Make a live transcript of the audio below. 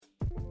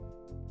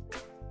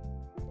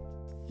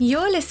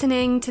You're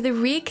listening to the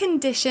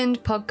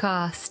Reconditioned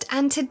podcast,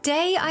 and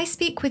today I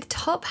speak with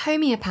top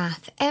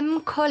homeopath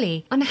M.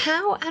 Colley on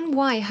how and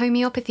why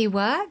homeopathy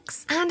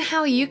works and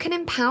how you can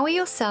empower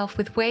yourself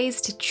with ways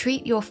to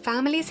treat your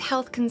family's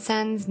health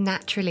concerns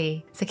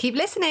naturally. So keep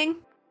listening.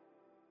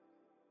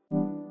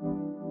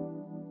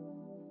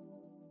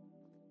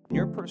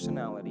 Your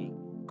personality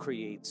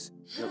creates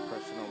your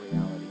personal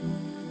reality.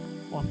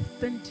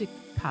 Authentic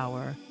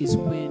power is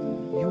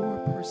when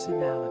your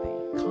personality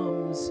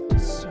comes to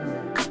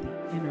serve the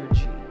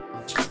energy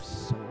of your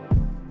soul.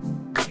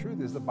 The truth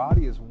is, the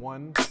body is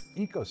one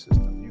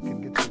ecosystem. You can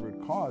get to the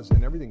root cause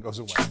and everything goes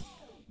away.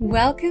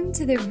 Welcome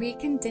to the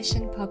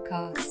Reconditioned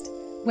podcast,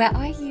 where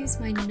I use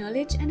my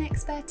knowledge and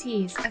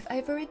expertise of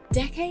over a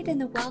decade in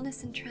the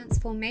wellness and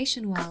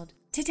transformation world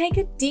to take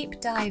a deep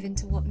dive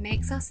into what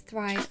makes us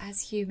thrive as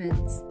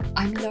humans.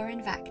 I'm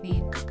Lauren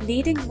Vaknin,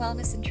 leading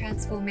wellness and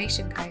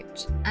transformation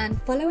coach,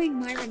 and following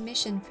my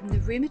remission from the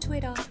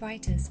rheumatoid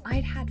arthritis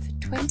I'd had for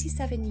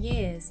 27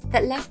 years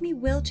that left me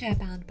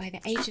wheelchair-bound by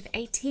the age of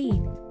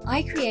 18,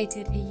 I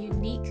created a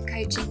unique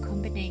coaching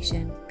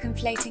combination,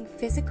 conflating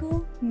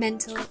physical,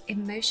 mental,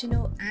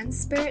 emotional, and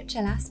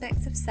spiritual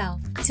aspects of self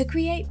to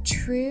create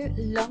true,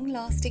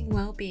 long-lasting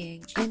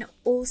well-being in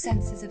all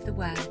senses of the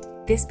word.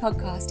 This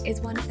podcast is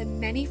one of the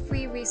many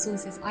free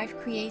resources I've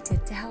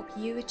created to help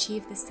you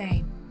achieve the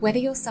same. Whether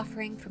you're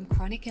suffering from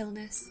chronic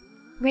illness,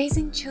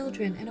 raising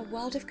children in a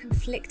world of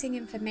conflicting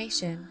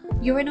information,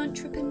 you're an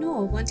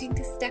entrepreneur wanting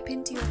to step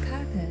into your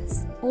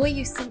purpose, or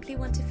you simply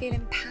want to feel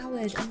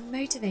empowered and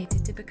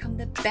motivated to become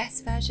the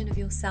best version of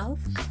yourself,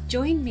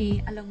 join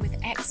me along with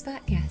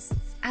expert guests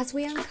as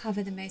we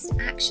uncover the most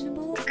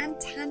actionable and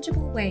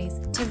tangible ways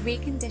to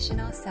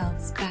recondition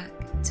ourselves back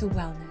to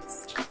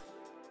wellness.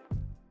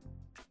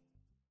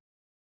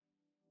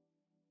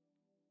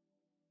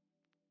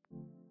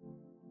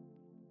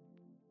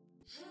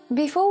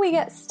 Before we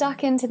get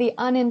stuck into the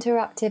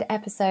uninterrupted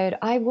episode,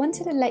 I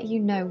wanted to let you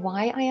know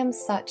why I am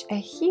such a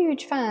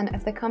huge fan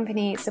of the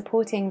company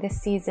supporting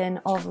this season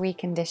of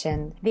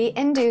Reconditioned, the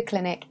Endo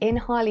Clinic in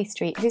Harley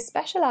Street, who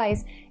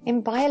specialize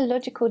in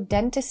biological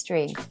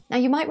dentistry. Now,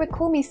 you might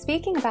recall me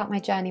speaking about my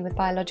journey with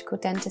biological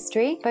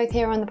dentistry, both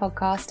here on the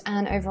podcast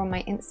and over on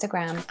my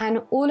Instagram,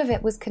 and all of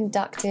it was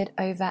conducted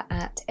over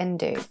at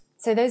Endo.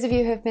 So those of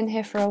you who have been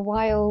here for a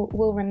while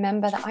will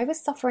remember that I was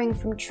suffering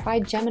from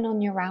trigeminal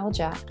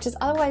neuralgia, which is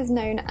otherwise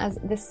known as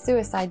the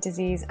suicide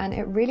disease, and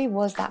it really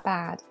was that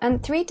bad.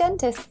 And 3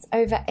 dentists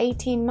over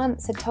 18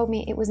 months had told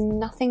me it was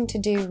nothing to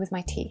do with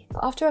my teeth.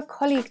 But after a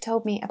colleague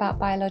told me about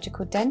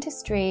biological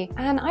dentistry,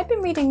 and I'd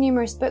been reading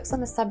numerous books on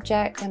the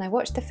subject, and I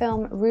watched the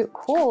film Root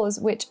Cause,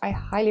 which I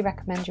highly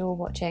recommend you all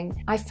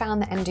watching, I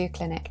found the Endo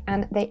Clinic,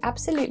 and they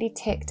absolutely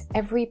ticked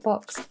every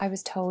box I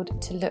was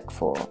told to look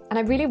for. And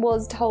I really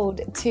was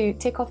told to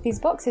tick off these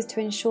boxes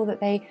to ensure that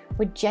they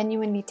were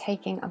genuinely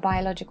taking a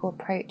biological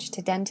approach to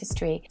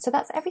dentistry. So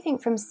that's everything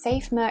from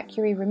safe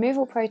mercury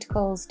removal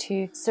protocols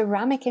to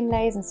ceramic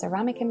inlays and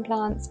ceramic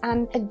implants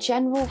and a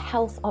general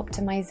health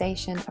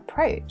optimization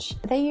approach.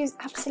 They use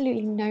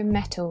absolutely no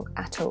metal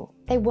at all.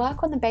 They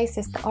work on the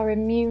basis that our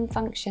immune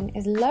function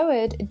is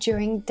lowered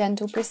during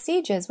dental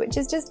procedures, which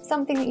is just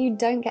something that you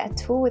don't get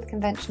at all with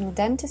conventional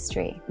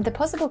dentistry. The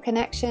possible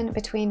connection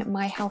between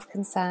my health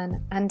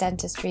concern and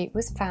dentistry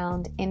was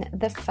found in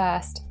the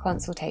first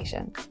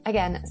consultation.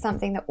 Again,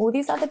 something that all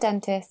these other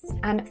dentists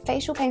and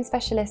facial pain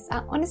specialists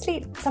at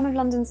honestly some of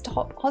London's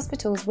top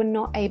hospitals were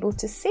not able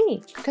to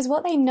see. Because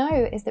what they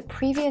know is that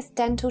previous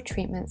dental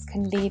treatments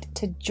can lead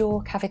to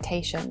jaw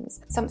cavitations,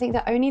 something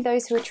that only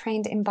those who are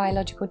trained in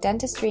biological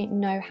dentistry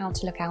know how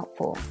to look out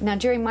for. Now,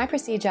 during my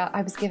procedure,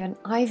 I was given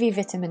IV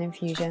vitamin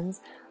infusions,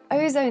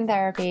 ozone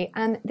therapy,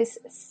 and this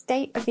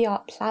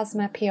state-of-the-art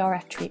plasma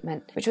PRF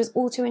treatment, which was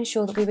all to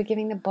ensure that we were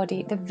giving the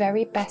body the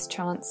very best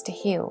chance to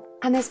heal.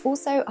 And there's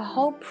also a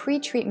whole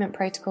pre-treatment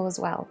protocol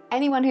as well.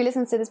 Anyone who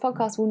listens to this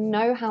podcast will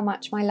know how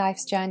much my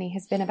life's journey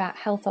has been about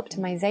health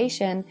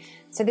optimization,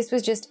 so this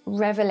was just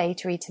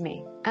revelatory to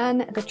me.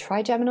 And the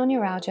trigeminal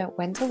neuralgia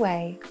went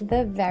away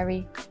the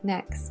very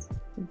next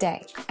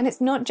day. And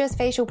it's not just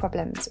facial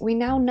problems. We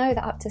now know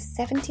that up to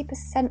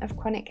 70% of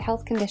chronic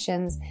health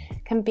conditions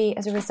can be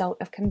as a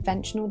result of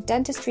conventional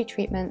dentistry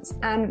treatments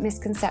and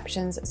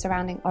misconceptions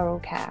surrounding oral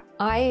care.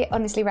 I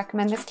honestly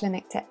recommend this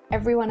clinic to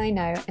everyone I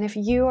know, and if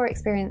you are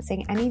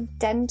experiencing any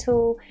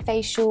dental,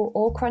 facial,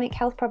 or chronic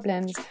health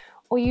problems,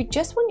 or you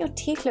just want your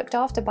teeth looked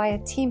after by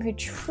a team who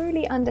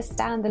truly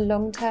understand the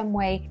long-term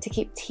way to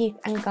keep teeth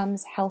and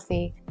gums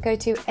healthy, go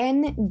to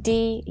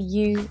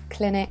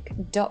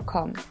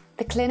nduclinic.com.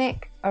 The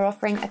clinic are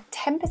offering a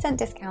 10%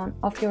 discount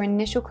off your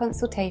initial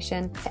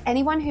consultation to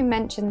anyone who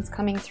mentions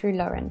coming through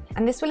Lauren.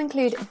 And this will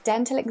include a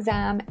dental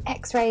exam,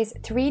 x-rays,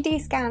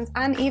 3D scans,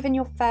 and even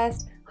your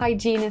first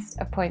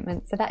hygienist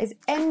appointment. So that is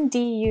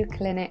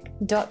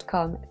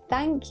nduclinic.com.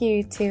 Thank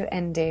you to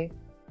Endo.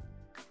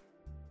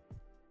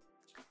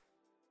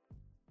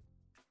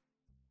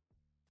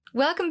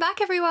 Welcome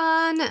back,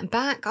 everyone.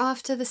 Back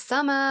after the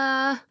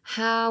summer.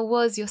 How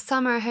was your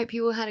summer? I hope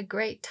you all had a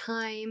great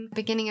time.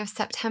 Beginning of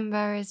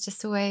September is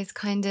just always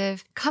kind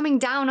of coming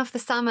down off the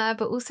summer,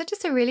 but also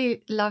just a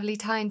really lovely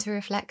time to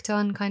reflect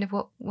on kind of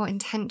what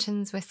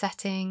intentions we're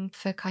setting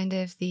for kind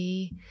of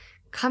the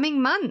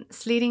coming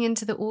months leading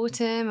into the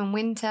autumn and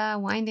winter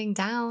winding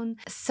down.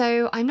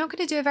 So I'm not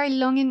going to do a very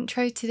long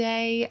intro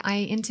today. I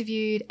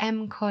interviewed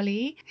Em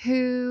Colley,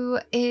 who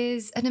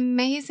is an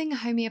amazing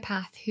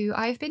homeopath who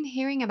I've been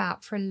hearing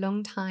about for a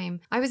long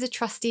time. I was a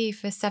trustee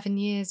for 7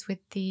 years with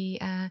they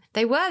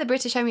were the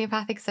British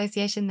Homeopathic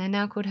Association. They're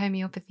now called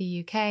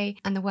Homeopathy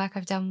UK, and the work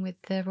I've done with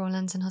the Royal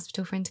London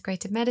Hospital for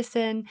Integrated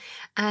Medicine.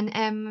 And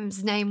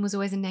Em's name was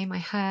always a name I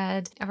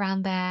heard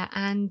around there.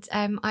 And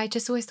I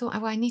just always thought,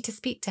 oh, I need to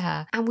speak to her.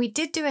 And we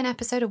did do an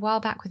episode a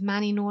while back with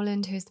Manny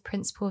Norland, who's the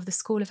principal of the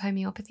School of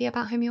Homeopathy,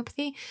 about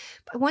homeopathy.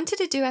 But I wanted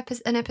to do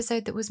an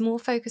episode that was more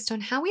focused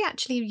on how we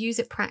actually use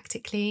it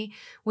practically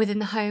within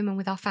the home and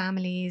with our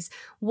families,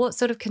 what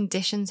sort of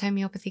conditions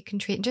homeopathy can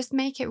treat, and just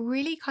make it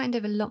really kind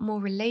of a lot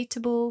more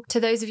relatable to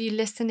those of you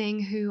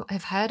listening who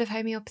have heard of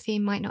homeopathy,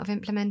 might not have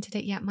implemented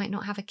it yet, might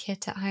not have a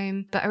kit at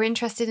home, but are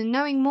interested in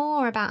knowing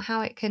more about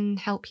how it can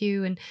help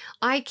you. And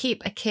I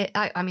keep a kit.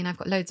 I mean, I've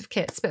got loads of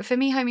kits, but for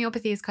me,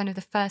 homeopathy is kind of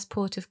the first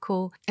port of call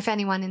if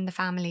anyone in the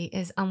family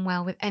is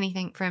unwell with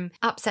anything from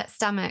upset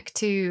stomach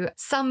to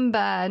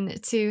sunburn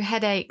to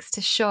headaches to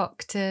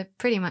shock to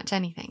pretty much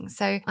anything.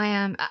 So I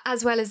am,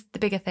 as well as the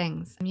bigger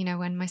things, you know,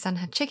 when my son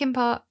had chicken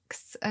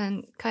pox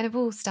and kind of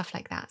all stuff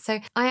like that. So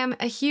I am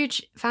a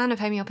huge fan of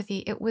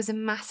homeopathy. It was a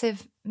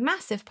massive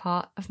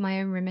part of my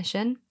own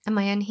remission and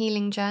my own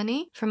healing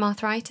journey from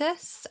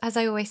arthritis. As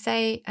I always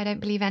say, I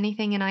don't believe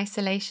anything in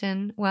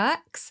isolation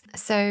works.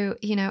 So,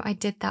 you know, I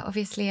did that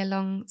obviously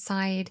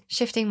alongside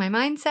shifting my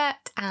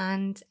mindset,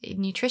 and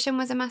nutrition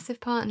was a massive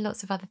part and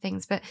lots of other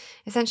things. But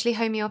essentially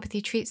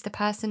homeopathy treats the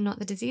person, not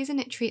the disease, and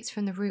it treats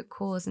from the root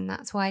cause. And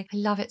that's why I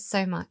love it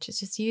so much. It's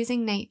just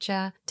using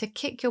nature to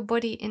kick your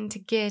body into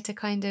gear to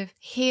kind of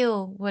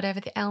heal whatever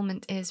the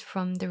ailment is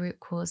from the root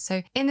cause.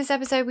 So in this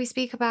episode, we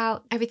speak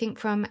about everything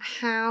from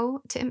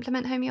how to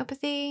implement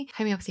homeopathy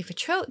for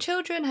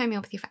children,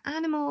 homeopathy for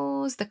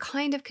animals, the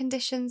kind of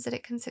conditions that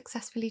it can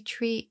successfully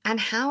treat, and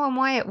how and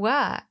why it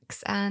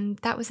works. And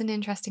that was an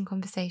interesting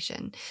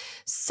conversation.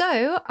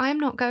 So I'm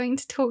not going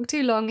to talk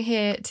too long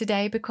here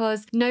today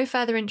because no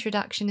further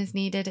introduction is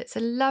needed. It's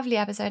a lovely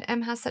episode.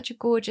 Em has such a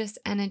gorgeous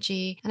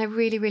energy, and I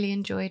really, really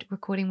enjoyed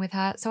recording with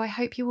her. So I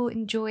hope you will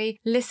enjoy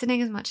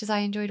listening as much as I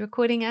enjoyed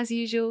recording. As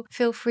usual,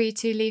 feel free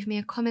to leave me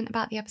a comment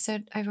about the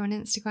episode over on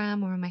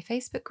Instagram or on my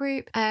Facebook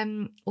group.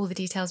 All the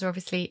details are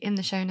obviously in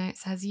the show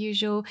notes as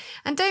usual.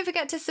 And don't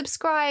forget to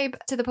subscribe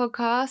to the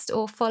podcast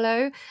or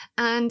follow.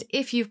 And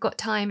if you've got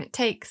time, it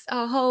takes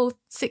a whole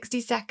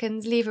 60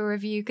 seconds, leave a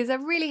review, because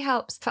that really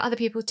helps for other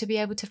people to be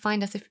able to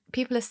find us. If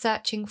people are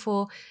searching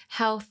for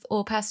health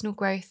or personal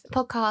growth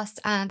podcasts,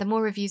 and the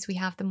more reviews we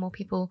have, the more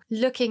people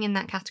looking in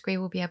that category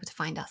will be able to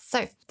find us.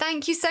 So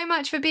thank you so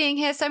much for being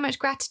here. So much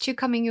gratitude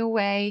coming your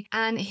way.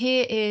 And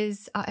here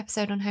is our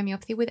episode on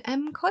homeopathy with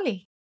Em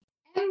Colley.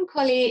 Em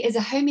Colley is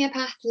a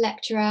homeopath,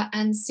 lecturer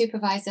and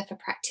supervisor for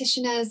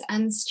practitioners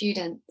and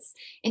students,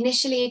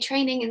 initially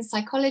training in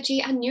psychology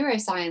and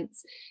neuroscience.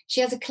 She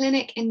has a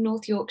clinic in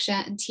North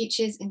Yorkshire and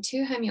teaches in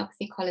 2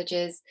 homeopathy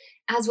colleges,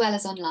 as well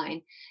as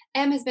online.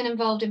 Em has been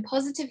involved in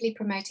positively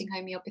promoting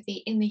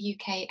homeopathy in the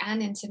UK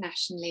and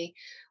internationally,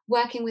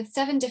 working with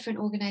 7 different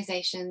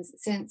organisations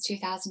since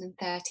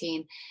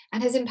 2013,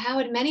 and has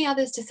empowered many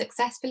others to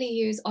successfully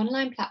use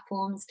online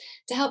platforms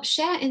to help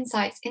share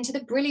insights into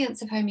the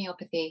brilliance of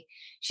homeopathy.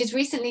 She's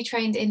recently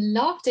trained in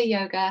laughter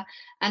yoga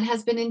and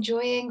has been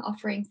enjoying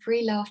offering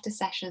free laughter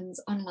sessions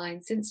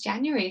online since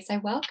January. So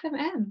welcome,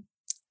 Em.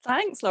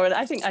 Thanks, Lauren.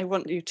 I think I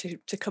want you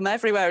to come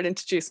everywhere and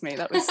introduce me.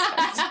 That was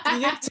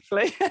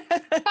beautifully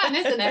fun,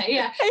 isn't it?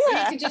 Yeah. Or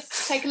you could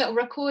just take a little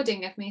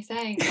recording of me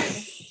saying,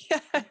 yeah.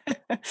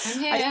 I'm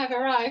here, I've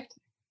arrived.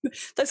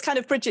 Those kind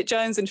of Bridget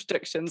Jones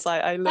introductions,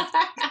 I love.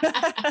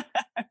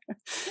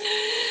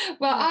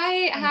 Well,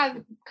 I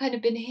have kind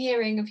of been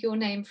hearing of your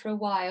name for a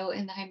while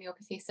in the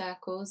homeopathy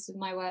circles,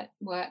 my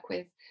work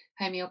with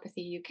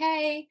Homeopathy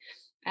UK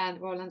and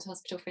the Royal London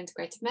Hospital for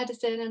Integrated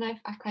Medicine, and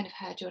I've kind of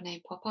heard your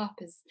name pop up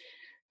as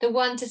the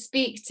one to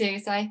speak to,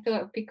 so I thought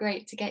it would be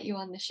great to get you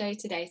on the show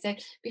today. So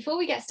before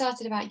we get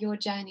started about your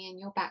journey and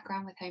your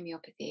background with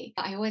homeopathy,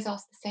 I always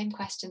ask the same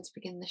question to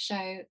begin the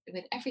show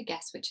with every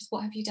guest, which is,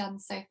 what have you done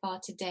so far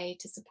today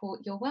to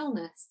support your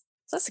wellness?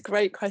 That's a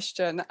great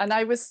question. And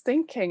I was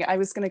thinking I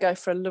was going to go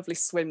for a lovely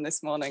swim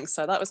this morning.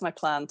 So that was my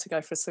plan, to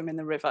go for a swim in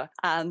the river.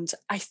 And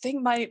I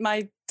think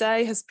my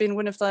today has been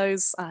one of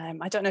those,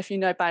 I don't know if you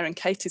know Byron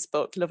Katie's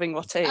book, Loving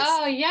What Is.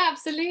 Oh, yeah,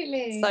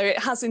 absolutely. So it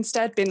has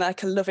instead been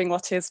like a loving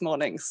what is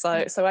morning.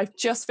 So I've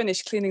just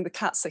finished cleaning the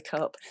cat sick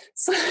up.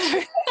 So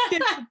it's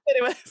a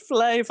bit of a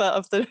flavour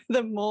of the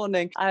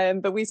morning.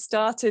 But we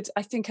started,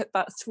 I think at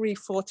about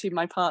 3:40,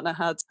 my partner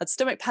had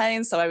stomach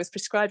pain. So I was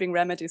prescribing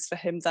remedies for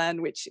him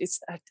then, which is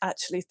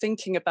actually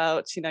thinking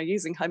about,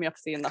 using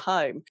homeopathy in the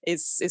home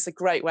is a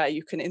great way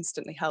you can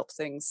instantly help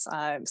things.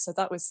 So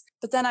that was,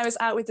 but then I was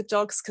out with the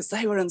dogs because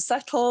they were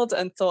unsettled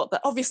and thought that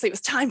obviously it was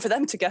time for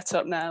them to get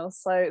up now.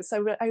 So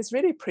I was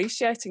really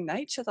appreciating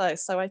nature though.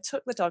 So I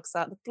took the dogs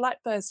out, the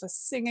blackbirds were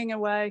singing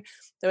away,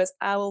 there was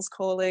owls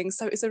calling.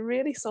 So it was a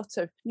really sort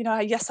of,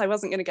 yes, I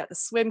wasn't going to get the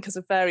swim because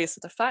of various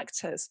other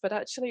factors, but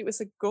actually it was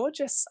a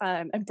gorgeous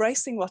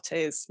embracing what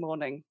is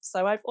morning.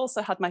 So I've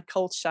also had my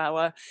cold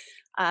shower.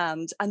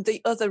 And the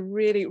other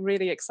really,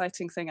 really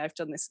exciting thing I've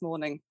done this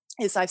morning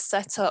is I've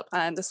set up,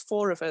 and there's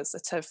 4 of us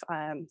that have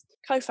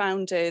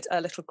co-founded a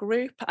little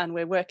group, and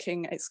we're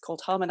working, it's called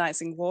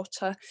Harmonizing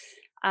Water.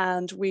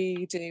 And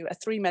we do a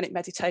 3-minute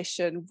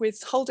meditation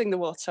with holding the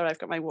water. I've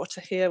got my water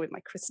here with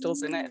my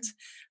crystals in it.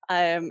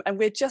 And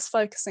we're just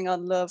focusing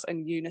on love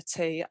and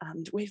unity.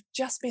 And we've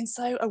just been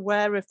so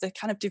aware of the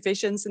kind of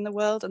divisions in the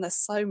world. And there's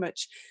so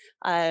much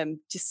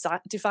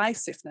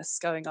divisiveness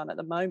going on at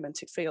the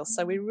moment, it feels.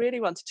 So we really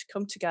wanted to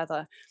come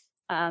together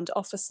and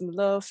offer some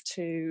love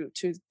to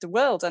the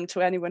world and to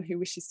anyone who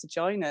wishes to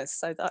join us.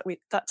 So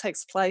that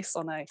takes place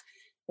on a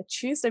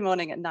Tuesday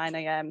morning at 9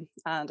 a.m.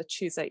 and a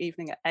Tuesday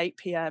evening at 8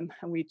 p.m.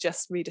 And we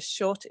just read a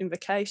short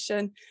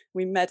invocation.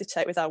 We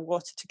meditate with our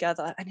water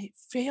together, and it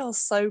feels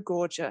so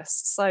gorgeous.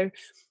 So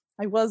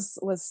I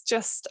was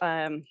just,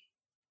 and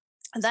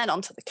then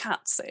onto the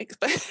cat sick,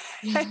 but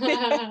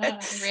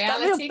that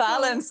real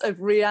balance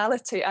of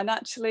reality and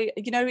actually,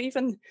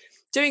 even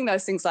doing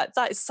those things like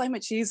that is so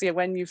much easier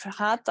when you've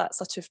had that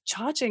sort of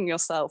charging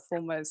yourself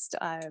almost.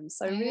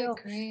 So real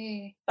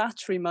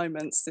battery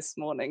moments this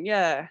morning.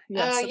 Yeah.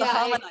 So the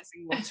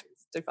harmonizing water is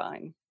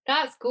divine.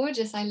 That's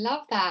gorgeous. I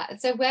love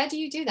that. So where do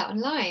you do that?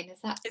 Online? Is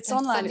that it's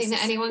online? Something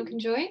that anyone can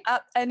join?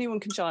 Anyone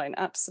can join,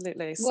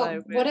 absolutely.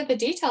 What are the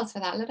details for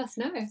that? Let us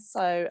know.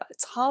 So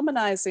it's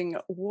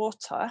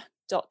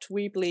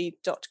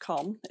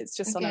harmonizingwater.weebly.com. It's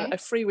just on a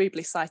free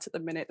Weebly site at the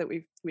minute that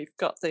we've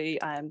got the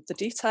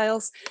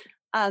details.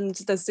 And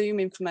the Zoom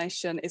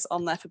information is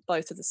on there for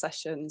both of the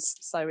sessions.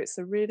 So it's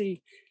a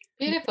really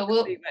beautiful.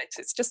 Well,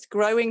 it's just a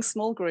growing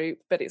small group,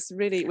 but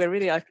we're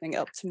really opening it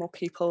up to more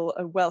people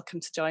are welcome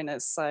to join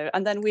us. So,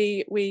 and then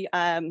we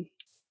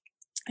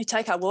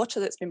take our water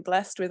that's been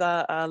blessed with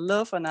our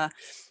love and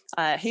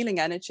our healing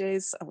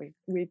energies, and we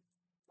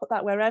put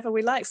that wherever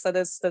we like. So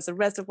there's a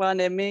reservoir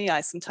near me.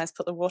 I sometimes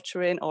put the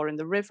water in, or in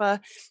the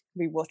river.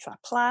 We water our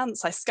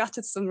plants. I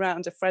scattered some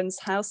around a friend's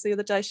house the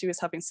other day. She was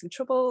having some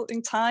trouble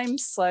in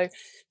times. So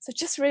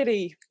just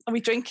really, and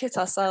we drink it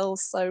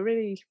ourselves. So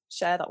really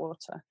share that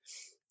water.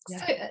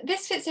 Yeah. So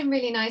this fits in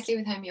really nicely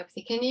with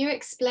homeopathy. Can you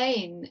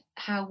explain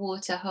how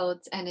water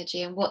holds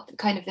energy and what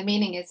kind of the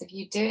meaning is of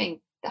you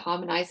doing the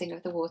harmonizing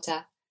of the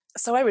water?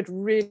 So I would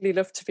really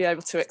love to be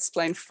able to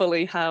explain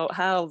fully how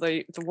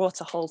the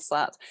water holds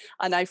that.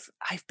 And I've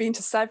been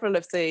to several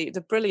of the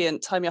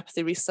brilliant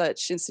Homeopathy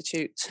Research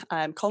Institute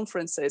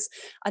conferences.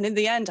 And in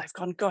the end, I've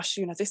gone, gosh,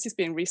 this is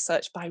being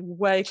researched by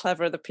way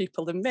cleverer other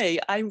people than me.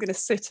 I'm going to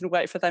sit and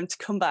wait for them to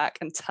come back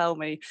and tell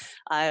me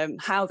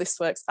how this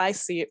works. I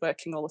see it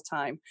working all the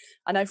time.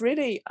 And I've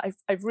really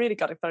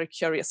got a very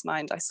curious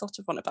mind. I sort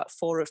of want about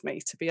 4 of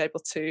me to be able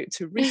to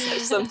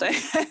research something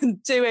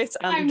and do it.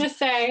 And I'm the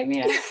same,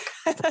 yeah.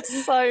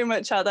 There's so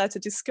much out there to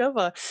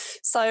discover.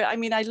 So, I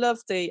mean, I love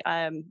the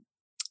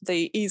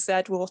EZ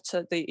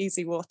water, the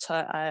easy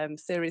water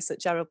theories that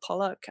Gerald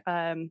Pollack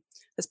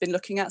has been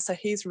looking at. So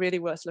he's really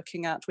worth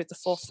looking at with the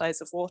 4th phase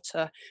of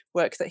water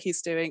work that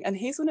he's doing. And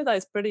he's one of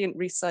those brilliant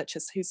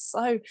researchers who's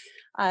so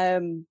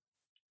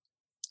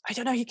I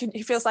don't know,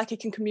 he feels like he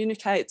can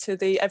communicate to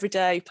the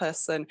everyday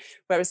person,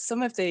 whereas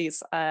some of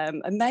these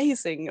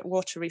amazing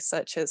water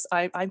researchers,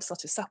 I'm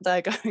sort of sat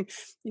there going,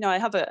 I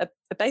have a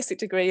basic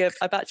degree, a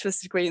bachelor's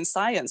degree in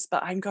science,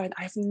 but I'm going,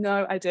 I have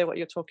no idea what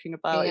you're talking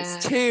about. Yeah.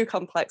 It's too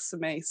complex for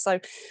me. So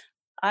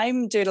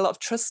I'm doing a lot of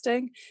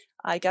trusting,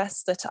 I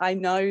guess, that I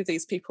know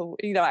these people,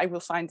 I will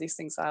find these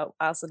things out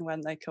as and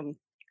when they come.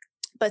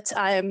 But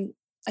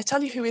I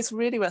tell you who is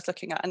really worth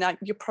looking at, and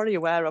you're probably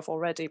aware of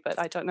already, but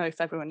I don't know if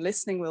everyone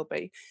listening will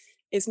be,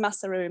 is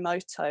Masaru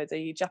Emoto,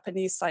 the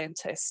Japanese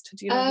scientist.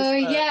 Do you know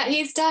his work? Yeah,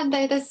 he's done.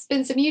 There's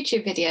been some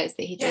YouTube videos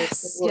that he did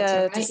with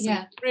water, right?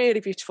 Yeah, really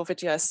beautiful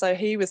videos. So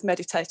he was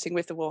meditating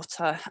with the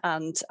water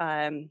and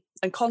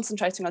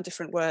concentrating on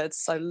different words.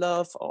 So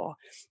love, or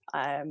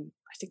I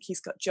think he's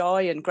got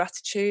joy and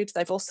gratitude.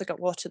 They've also got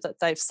water that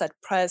they've said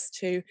prayers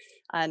to,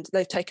 and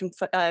they've taken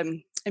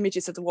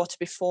images of the water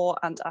before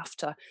and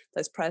after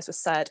those prayers were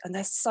said, and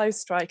they're so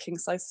striking,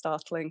 so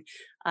startling,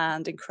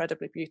 and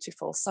incredibly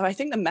beautiful. So I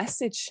think the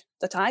message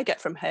that I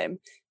get from him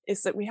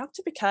is that we have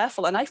to be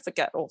careful, and I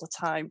forget all the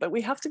time, but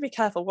we have to be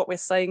careful what we're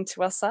saying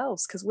to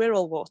ourselves, because we're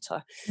all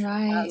water.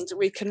 Right. And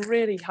we can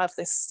really have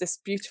this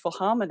beautiful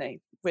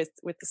harmony with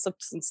the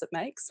substance that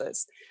makes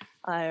us.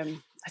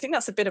 I think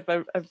that's a bit of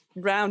a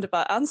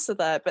roundabout answer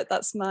there, but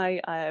that's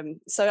my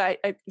so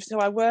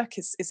our work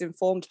is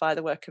informed by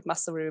the work of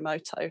Masaru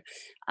Emoto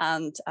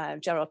and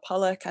Gerald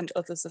Pollack and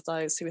others of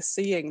those who are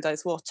seeing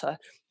the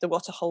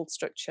water hold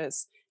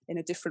structures in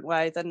a different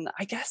way than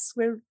I guess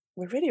we're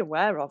really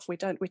aware of. We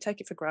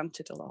take it for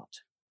granted a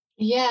lot.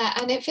 Yeah,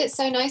 and it fits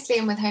so nicely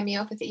in with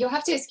homeopathy. You'll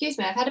have to excuse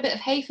me. I've had a bit of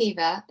hay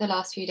fever the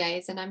last few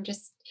days, and I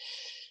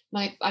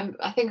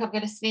think I'm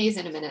going to sneeze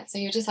in a minute. So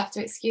you'll just have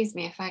to excuse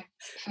me if I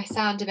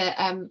sound a bit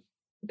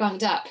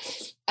bunged up.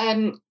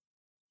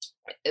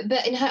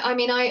 But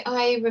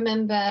I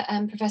remember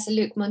Professor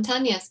Luc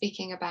Montagna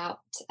speaking about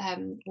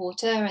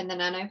water and the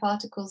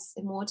nanoparticles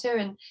in water,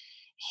 and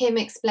him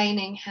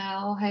explaining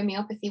how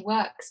homeopathy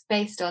works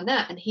based on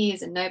that. And he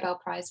is a Nobel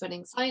Prize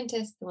winning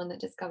scientist, the one that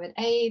discovered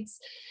AIDS,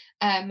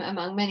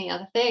 among many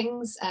other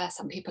things.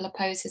 Some people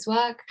oppose his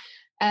work.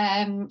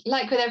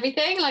 Like with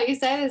everything, like you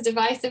say, there's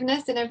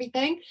divisiveness in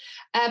everything.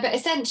 But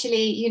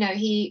essentially,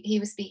 he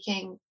was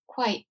speaking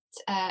quite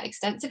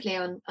extensively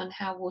on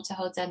how water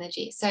holds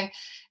energy. So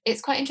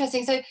it's quite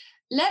interesting. So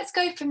let's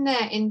go from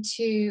there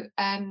into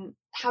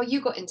how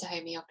you got into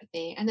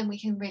homeopathy, and then we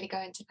can really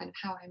go into kind of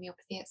how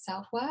homeopathy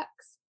itself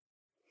works.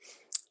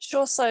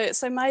 Sure.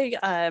 So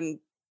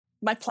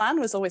my plan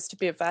was always to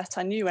be a vet.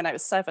 I knew when I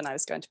was 7 I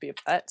was going to be a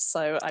vet.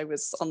 So I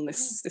was on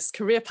this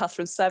career path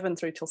from 7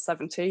 through till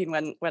 17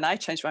 when I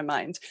changed my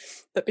mind.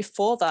 But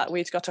before that,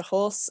 we'd got a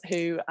horse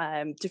who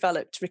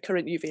developed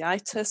recurrent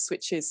uveitis,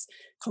 which is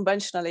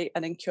conventionally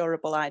an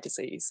incurable eye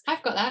disease.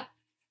 I've got that.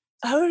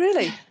 Oh,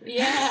 really?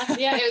 Yeah.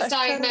 It was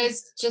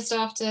diagnosed just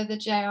after the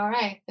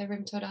JRA, the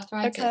rheumatoid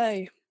arthritis.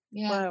 Okay.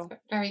 Yeah, wow.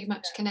 Very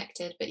much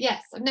connected. But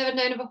yes, I've never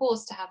known of a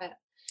horse to have it.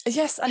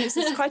 Yes, and it's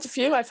quite a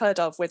few I've heard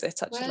of with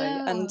it, actually.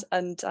 Wow.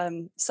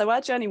 And so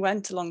our journey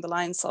went along the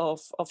lines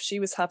of she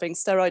was having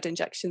steroid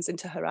injections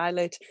into her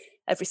eyelid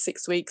every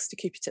 6 weeks to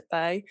keep it at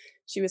bay.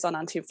 She was on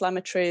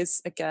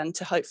anti-inflammatories, again,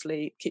 to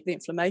hopefully keep the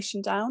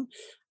inflammation down.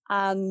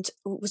 And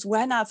it was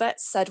when our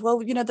vet said, well,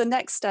 the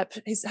next step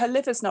is her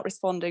liver's not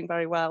responding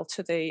very well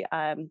to the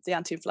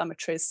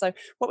anti-inflammatories. So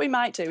what we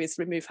might do is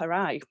remove her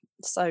eye.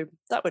 So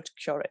that would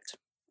cure it.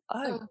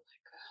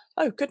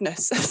 Oh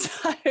goodness.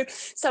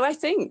 So I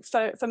think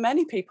for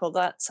many people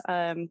that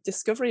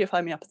discovery of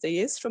homeopathy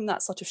is from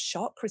that sort of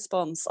shock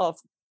response of,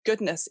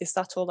 goodness, is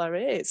that all there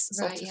is?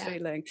 Sort of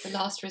feeling. The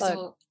last resort.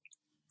 So,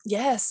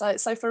 yes.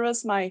 So for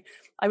us, I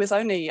was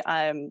only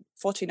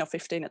 14 or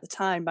 15 at the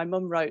time. My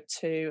mum wrote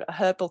to a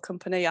herbal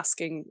company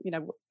asking,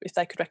 if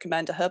they could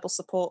recommend a herbal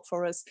support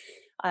for us.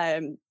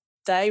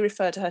 They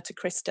referred her to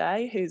Chris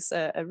Day, who's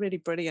a really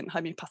brilliant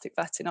homeopathic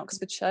vet in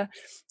Oxfordshire,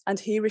 and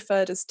he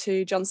referred us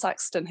to John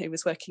Saxton, who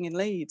was working in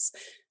Leeds.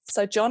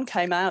 So John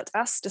came out,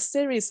 asked a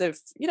series of,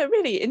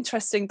 really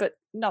interesting, but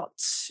not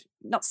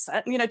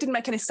didn't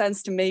make any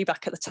sense to me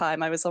back at the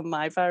time. I was on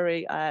my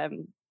very,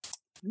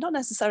 not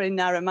necessarily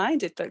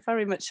narrow-minded, but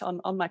very much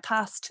on my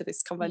path to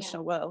this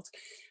conventional world.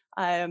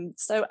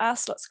 So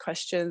asked lots of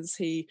questions.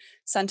 He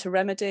sent a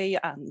remedy,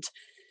 and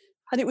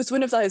it was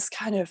one of those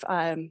kind of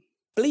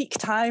bleak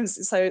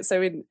times. So I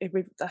think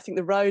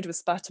the road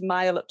was about a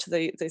mile up to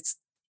the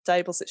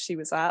stables that she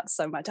was at.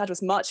 So my dad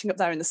was marching up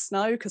there in the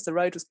snow because the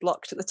road was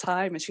blocked at the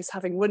time, and she was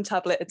having 1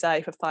 tablet a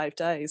day for 5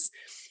 days.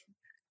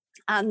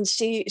 And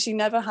she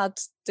never had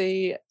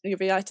the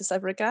uveitis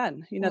ever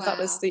again. Wow. That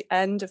was the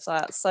end of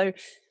that. So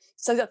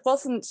that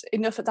wasn't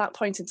enough at that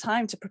point in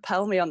time to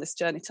propel me on this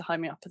journey to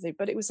homeopathy,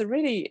 but it was a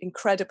really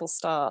incredible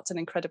start, an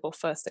incredible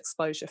first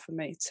exposure for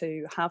me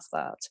to have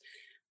that.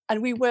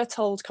 And we were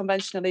told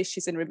conventionally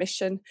she's in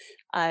remission.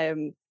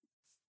 And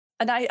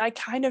I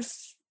kind of,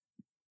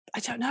 I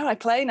don't know, I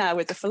play now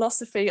with the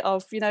philosophy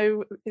of,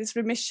 is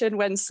remission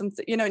when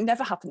something, it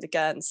never happened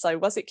again. So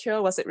was it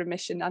cure, was it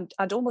remission?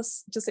 And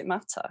almost, does it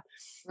matter?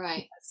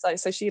 Right.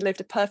 So she lived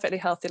a perfectly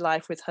healthy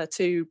life with her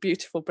 2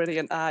 beautiful,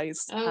 brilliant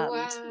eyes. Oh,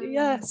 wow.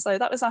 Yeah, so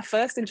that was our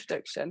first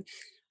introduction.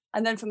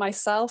 And then for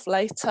myself,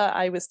 later,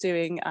 I was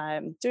doing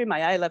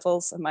my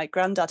A-levels, and my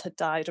granddad had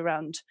died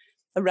around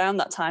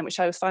that time, which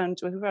I found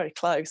we were very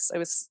close. It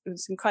was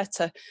in quite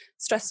a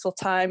stressful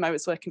time. I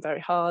was working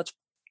very hard,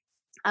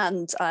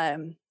 and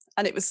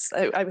I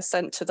was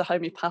sent to the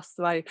homeopath.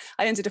 I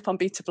ended up on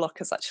beta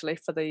blockers actually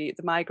for the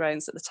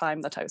migraines at the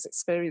time that I was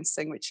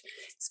experiencing, which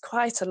is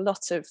quite a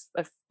lot of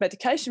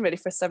medication really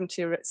for a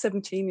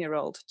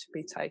 17-year-old to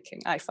be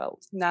taking, I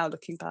felt, now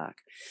looking back.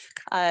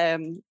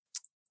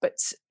 But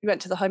we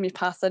went to the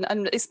homeopath,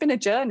 and it's been a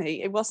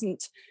journey. It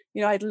wasn't,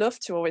 I'd love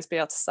to always be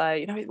able to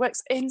say, it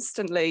works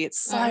instantly.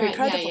 It's so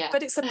incredible, yeah.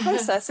 But it's a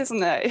process,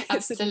 isn't it?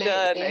 It's a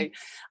journey,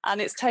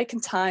 and it's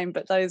taken time.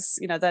 But those,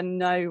 they're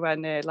nowhere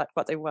near like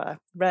what they were.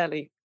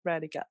 Rarely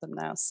get them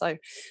now. So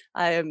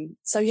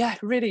yeah,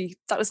 really,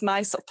 that was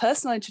my sort of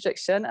personal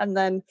introduction. And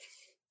then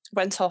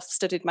went off,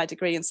 studied my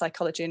degree in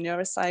psychology and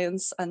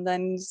neuroscience, and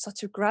then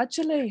sort of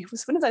gradually, it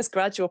was one of those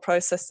gradual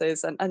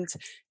processes. And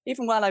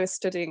even while I was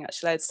studying,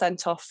 actually, I'd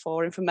sent off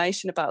for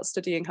information about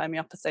studying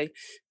homeopathy,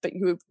 but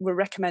you were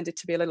recommended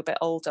to be a little bit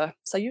older.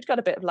 So you'd got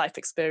a bit of life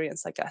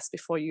experience, I guess,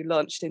 before you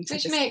launched into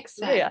Which this makes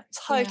career.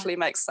 sense. Totally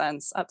makes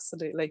sense.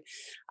 Absolutely.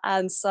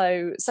 And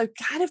so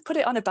kind of put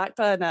it on a back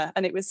burner.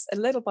 And it was a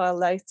little while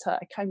later,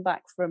 I came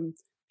back from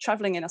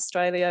traveling in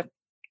Australia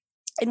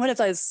in one of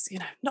those,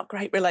 not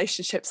great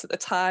relationships at the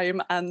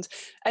time, and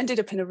ended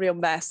up in a real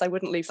mess. I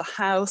wouldn't leave the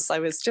house. I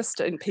was just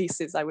in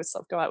pieces. I would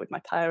sort of go out with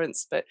my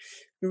parents, but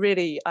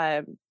really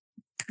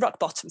rock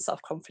bottom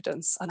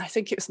self-confidence. And I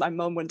think it was my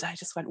mum one day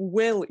just went,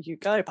 will you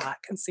go back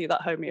and see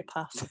that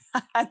homeopath?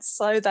 And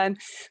so then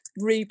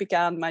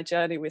re-began my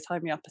journey with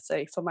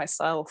homeopathy for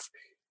myself.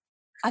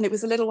 And it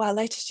was a little while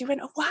later, she went,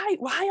 oh,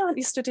 why aren't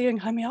you studying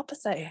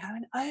homeopathy? I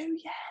went, oh,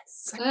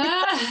 yes.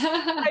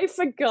 I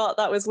forgot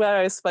that was where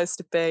I was supposed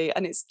to be.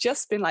 And it's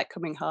just been like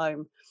coming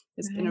home.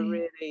 It's been a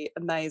really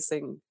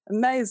amazing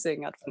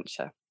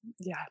adventure.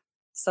 Yeah.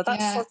 So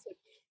that's sort of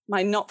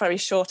my not very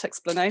short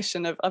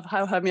explanation of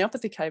how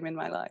homeopathy came in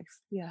my life.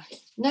 Yeah.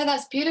 No,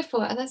 that's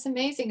beautiful. And that's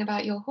amazing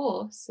about your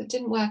horse. It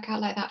didn't work out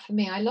like that for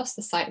me. I lost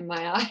the sight in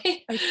my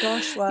eye. Oh,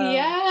 gosh, wow.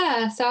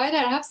 Yeah. So I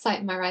don't have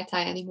sight in my right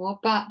eye anymore.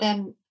 But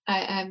then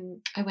I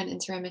went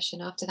into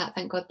remission after that.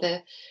 Thank God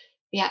the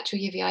actual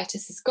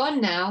uveitis is gone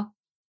now.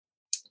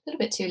 A little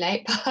bit too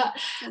late, but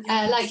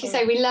like you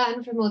say, we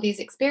learn from all these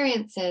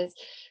experiences.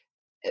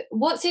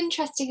 What's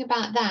interesting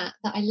about that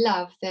I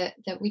love that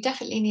we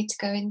definitely need to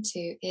go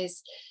into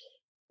is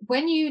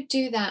when you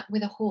do that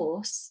with a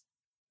horse,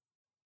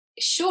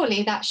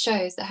 surely that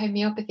shows that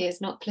homeopathy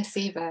is not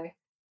placebo.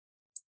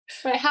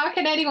 Right? How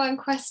can anyone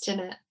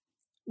question it?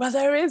 Well,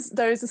 there is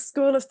a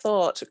school of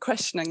thought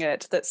questioning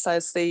it that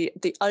says the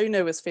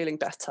owner was feeling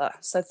better,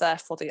 so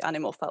therefore the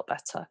animal felt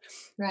better.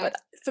 Right. But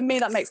for me,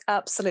 that makes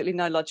absolutely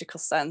no logical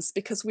sense,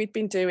 because we'd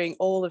been doing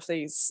all of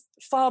these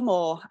far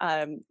more,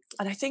 and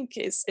I think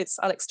it's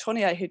Alex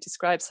Tournier who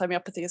describes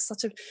homeopathy as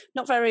sort of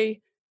not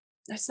very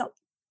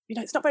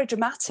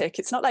dramatic.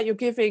 It's not like you're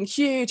giving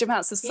huge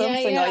amounts of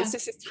something. Like it's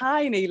just this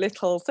tiny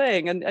little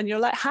thing. And you're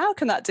like, how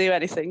can that do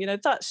anything?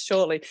 That's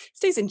surely, it's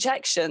these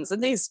injections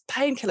and these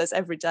painkillers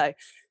every day.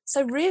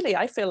 So really,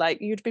 I feel like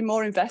you'd be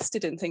more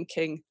invested in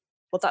thinking,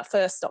 well, that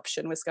first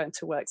option was going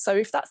to work. So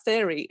if that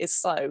theory is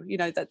so,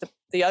 that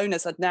the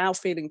owners are now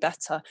feeling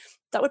better,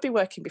 that would be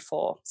working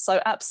before. So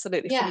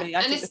absolutely for me,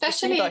 I think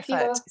especially the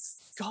placebo effect is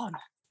gone.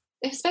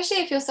 Especially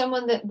if you're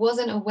someone that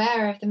wasn't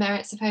aware of the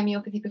merits of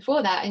homeopathy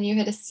before that, and you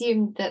had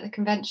assumed that the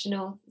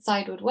conventional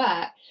side would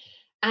work.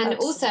 And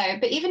also,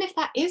 but even if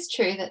that is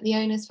true, that the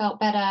owners felt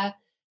better,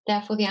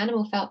 therefore the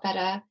animal felt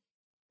better,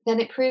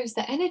 then it proves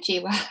that energy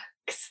works.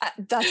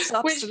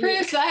 Which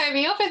proves that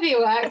homeopathy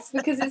works,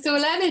 because it's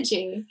all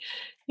energy.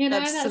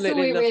 That's all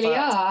we really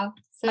are.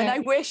 So. And I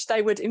wish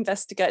they would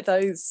investigate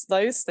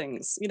those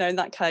things. In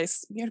that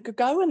case, you could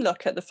go and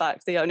look at the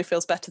fact the owner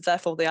feels better,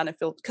 therefore the animal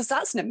feels, because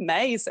that's an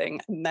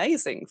amazing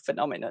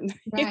phenomenon.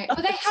 Right.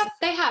 Well,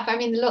 they have. I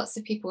mean, lots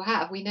of people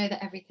have. We know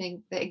that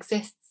everything that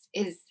exists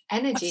is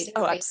energy.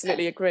 I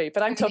absolutely agree.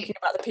 But I'm talking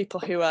about the people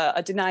who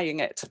are denying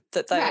it,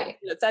 that they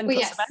then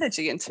put some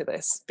energy into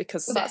this,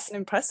 because that's an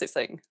impressive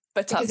thing.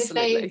 But because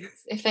absolutely,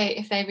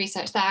 if they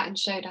researched that and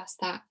showed us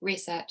that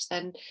research,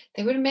 then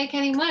they wouldn't make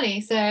any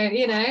money. So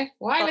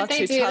why would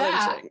they do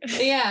that?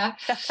 Yeah.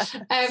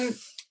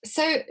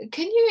 So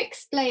can you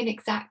explain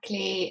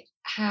exactly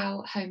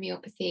how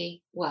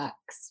homeopathy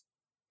works?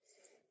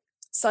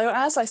 So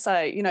as I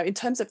say, in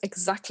terms of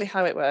exactly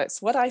how it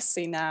works, what I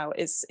see now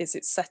is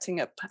it's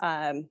setting up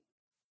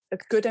a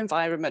good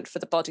environment for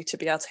the body to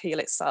be able to heal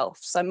itself.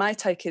 So my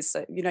take is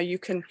that you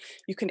can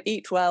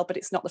eat well, but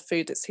it's not the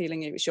food that's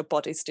healing you; it's your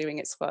body's doing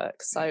its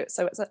work. So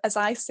as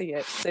I see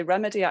it, the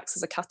remedy acts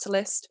as a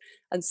catalyst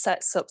and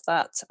sets up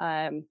that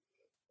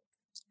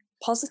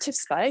positive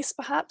space,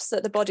 perhaps,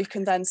 that the body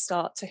can then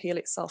start to heal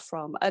itself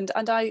from. And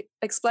I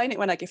explain it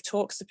when I give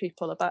talks to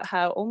people about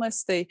how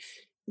almost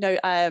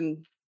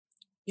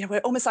we're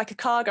almost like a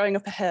car going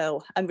up a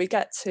hill, and we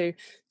get to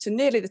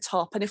nearly the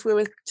top. And if we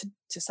were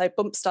to say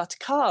bump start a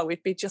car,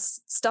 we'd be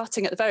just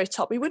starting at the very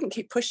top. We wouldn't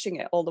keep pushing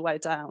it all the way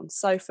down.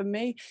 So for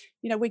me,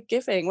 we're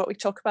giving what we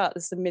talk about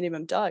as the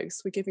minimum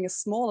dose. We're giving a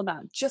small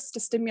amount just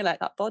to stimulate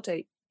that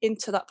body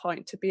into that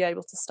point to be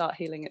able to start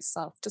healing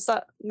itself. Does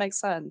that make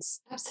sense?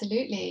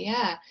 Absolutely,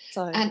 yeah.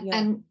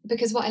 And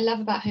because what I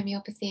love about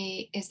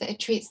homeopathy is that it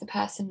treats the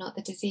person, not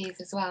the disease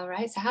as well,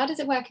 right? So how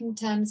does it work in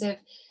terms of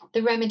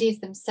the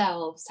remedies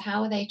themselves?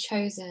 How are they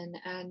chosen,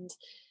 and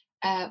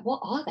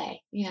what are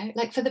they?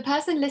 Like for the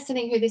person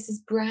listening who this is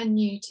brand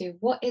new to,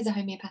 what is a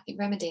homeopathic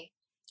remedy?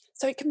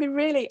 So it can be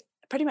really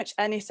pretty much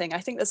anything. I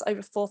think there's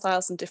over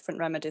 4,000 different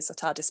remedies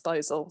at our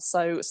disposal.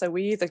 So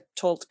we either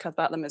talk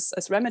about them as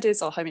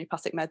remedies or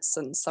homeopathic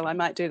medicines. So I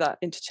might do that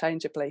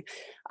interchangeably.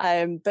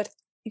 But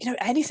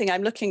anything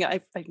I'm looking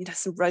at,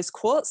 some rose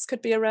quartz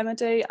could be a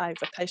remedy. I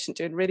have a patient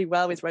doing really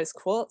well with rose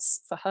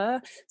quartz for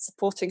her,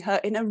 supporting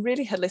her in a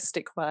really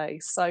holistic way.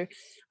 So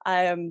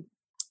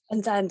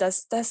And then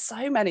there's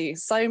so many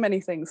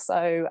things.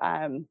 So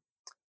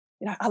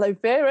aloe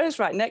vera is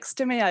right next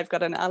to me. I've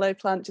got an aloe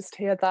plant just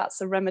here.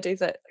 That's a remedy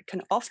that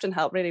can often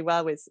help really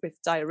well with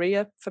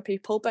diarrhea for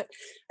people. But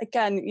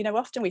again,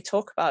 often we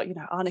talk about,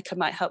 arnica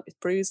might help with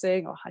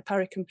bruising, or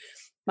hypericum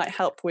might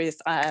help with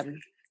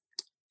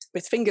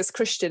fingers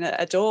crushed in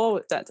a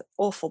door, that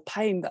awful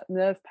pain, that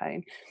nerve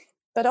pain.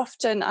 But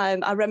often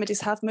our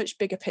remedies have much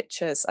bigger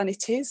pictures, and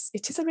it is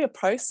a real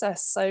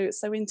process. So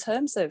in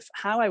terms of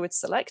how I would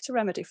select a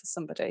remedy for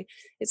somebody,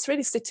 it's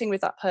really sitting with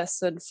that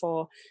person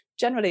for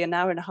generally an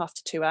hour and a half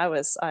to 2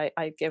 hours.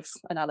 I give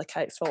and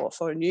allocate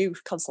for a new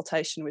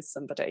consultation with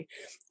somebody,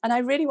 and I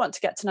really want to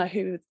get to know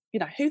who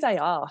they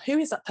are. Who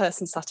is that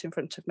person sat in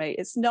front of me?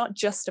 It's not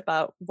just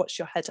about what's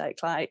your headache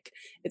like.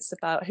 It's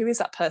about who is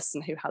that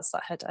person who has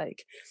that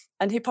headache.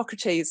 And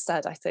Hippocrates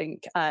said, I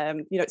think,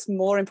 it's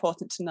more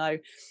important to know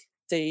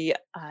the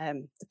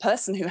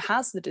person who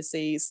has the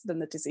disease than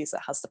the disease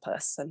that has the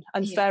person.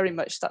 And very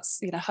much that's,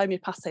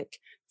 homeopathic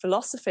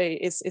philosophy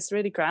is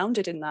really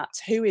grounded in that.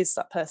 Who is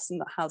that person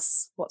that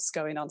has what's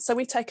going on? So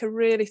we take a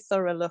really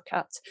thorough look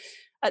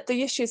at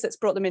the issues that's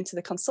brought them into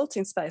the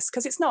consulting space,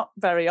 because it's not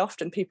very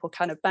often people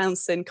kind of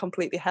bounce in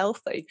completely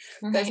healthy.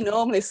 Right. There's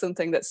normally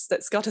something that's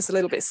got us a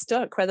little bit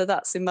stuck, whether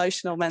that's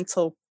emotional,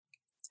 mental,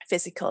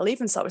 physical,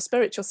 even sort of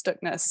spiritual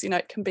stuckness.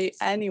 It can be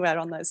anywhere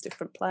on those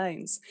different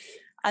planes.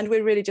 And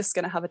we're really just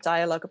going to have a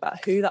dialogue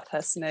about who that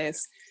person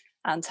is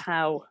and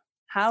how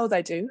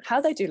they do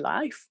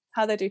life,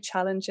 how they do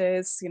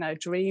challenges,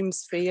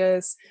 dreams,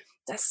 fears.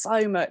 There's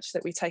so much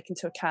that we take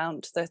into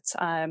account that,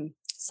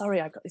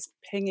 sorry, I've got these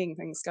pinging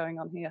things going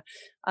on here.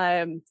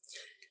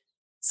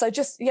 So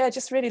just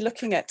really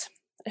looking at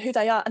who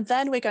they are, and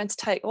then we're going to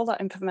take all that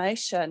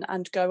information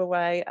and go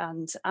away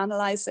and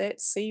analyze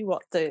it, see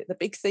what the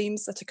big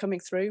themes that are coming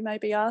through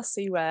maybe are,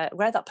 see where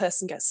that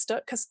person gets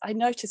stuck, because I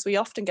notice we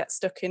often get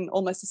stuck in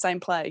almost the same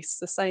place.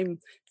 The same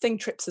thing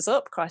trips us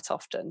up quite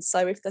often.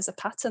 So if there's a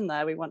pattern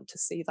there, we want to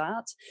see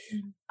that.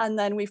 And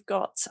then we've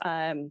got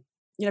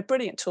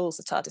brilliant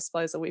tools at our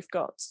disposal. We've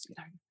got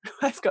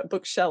I've got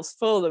bookshelves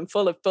full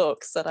of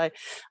books that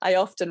I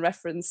often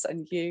reference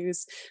and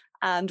use.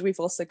 And we've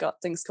also got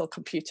things called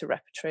computer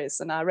repertories.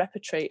 And our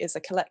repertory is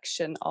a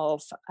collection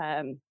of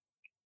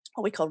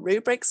what we call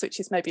rubrics, which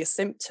is maybe a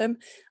symptom.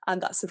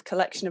 And that's a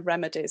collection of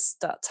remedies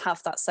that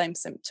have that same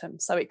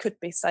symptom. So it could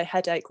be, say,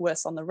 headache,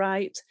 worse on the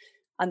right.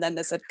 And then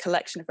there's a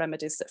collection of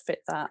remedies that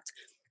fit that.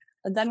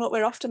 And then what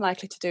we're often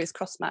likely to do is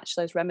cross-match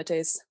those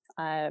remedies,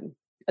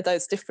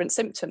 those different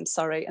symptoms,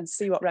 and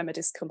see what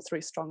remedies come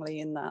through strongly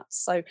in that.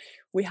 So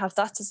we have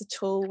that as a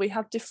tool. We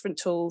have different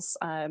tools.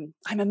 I'm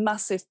a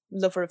massive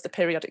lover of the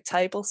periodic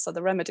table, so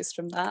the remedies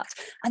from that.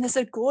 And there's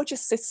a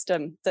gorgeous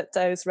system that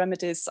those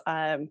remedies,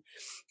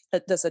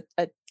 there's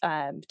a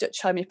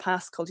Dutch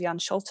homeopath called Jan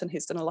Scholten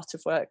who's done a lot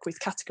of work with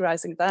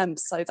categorizing them.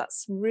 So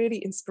that's really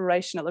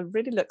inspirational. It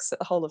really looks at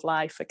the whole of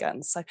life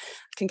again. So I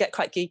can get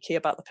quite geeky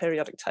about the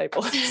periodic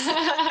table.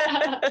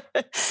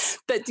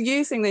 But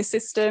using these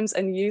systems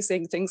and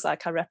using things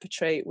like our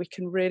repertory, we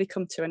can really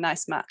come to a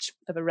nice match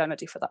of a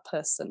remedy for that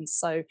person.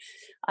 So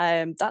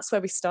that's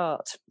where we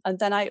start. And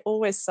then I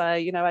always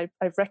say,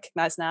 I've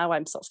recognized now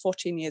I'm sort of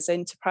 14 years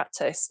into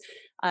practice.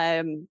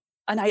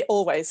 And I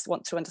always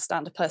want to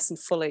understand a person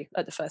fully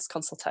at the first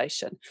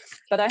consultation.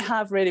 But I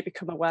have really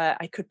become aware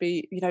I could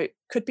be,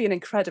 could be an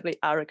incredibly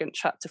arrogant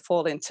trap to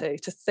fall into,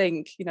 to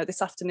think,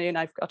 this afternoon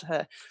I've got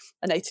an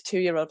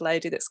 82-year-old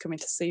lady that's coming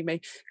to see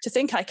me. To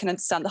think I can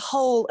understand the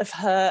whole of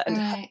her and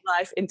her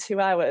life in 2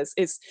 hours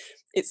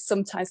it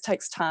sometimes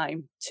takes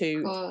time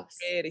to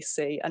really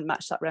see and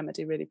match that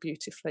remedy really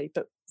beautifully.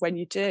 But when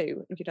you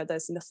do,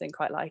 there's nothing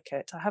quite like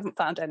it. I haven't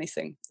found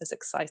anything as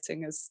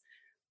exciting as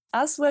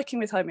working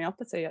with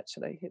homeopathy,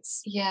 actually.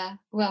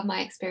 Well,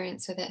 my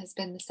experience with it has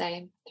been the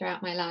same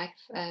throughout my life.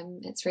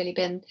 It's really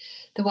been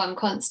the one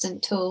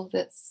constant tool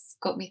that's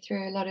got me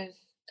through a lot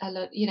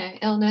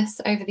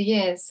illness over the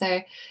years.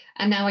 So,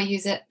 and now I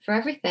use it for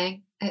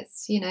everything.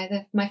 It's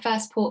my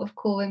first port of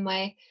call in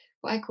what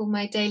I call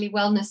my daily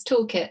wellness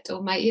toolkit,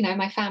 or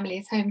my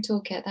family's home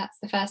toolkit. That's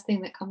the first thing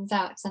that comes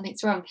out if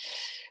something's wrong.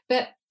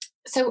 But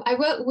so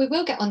we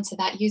will get onto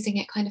that, using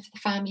it kind of for the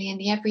family and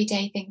the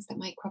everyday things that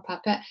might crop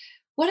up. But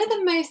what are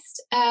the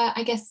most,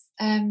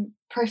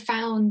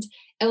 profound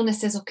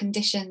illnesses or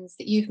conditions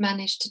that you've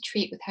managed to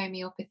treat with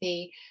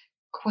homeopathy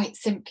quite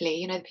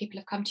simply? People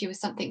have come to you with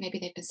something maybe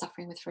they've been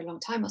suffering with for a long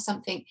time, or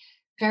something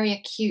very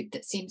acute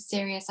that seems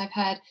serious. I've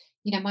heard,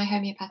 my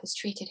homeopath has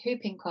treated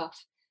whooping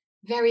cough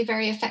very,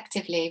 very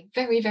effectively,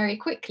 very, very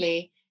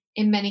quickly.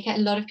 A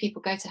lot of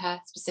people go to her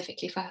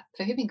specifically for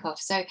whooping cough.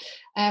 So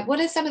what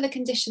are some of the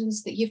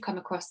conditions that you've come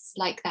across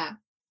like that?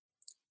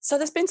 So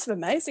there's been some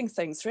amazing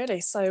things, really.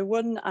 So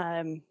one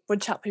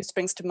chap who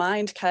springs to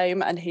mind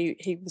came, and he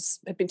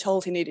had been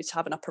told he needed to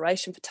have an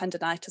operation for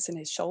tendonitis in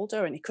his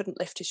shoulder, and he couldn't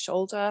lift his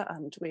shoulder.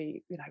 And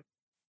we,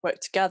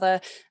 worked together.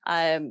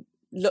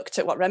 looked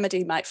at what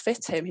remedy might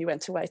fit him. He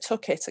went away,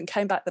 took it, and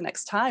came back the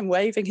next time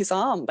waving his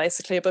arm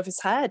basically above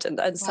his head and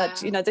said,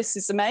 this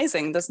is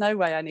amazing. There's no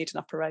way I need an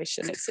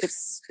operation.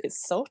 It's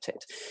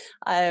sorted.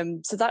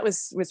 So that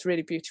was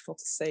really beautiful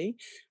to see.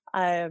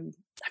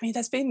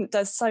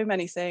 There's so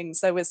many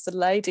things. There was the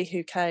lady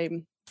who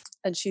came,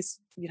 and she's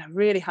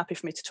really happy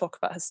for me to talk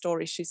about her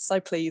story. She's so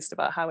pleased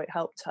about how it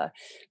helped her.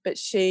 But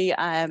she'd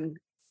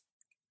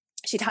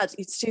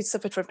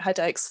suffered from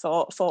headaches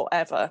for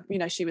forever.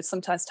 She would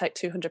sometimes take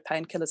 200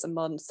 painkillers a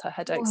month. Her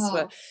headaches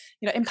were,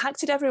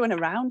 impacted everyone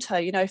around her.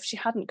 If she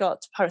hadn't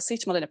got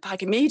paracetamol in a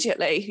bag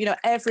immediately,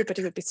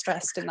 everybody would be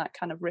stressed in that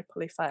kind of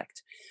ripple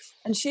effect.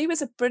 And she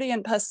was a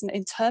brilliant person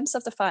in terms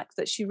of the fact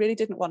that she really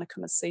didn't want to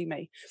come and see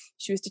me.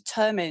 She was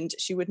determined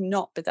she would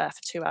not be there for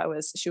 2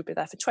 hours. She would be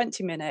there for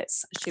 20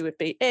 minutes. She would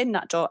be in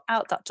that door,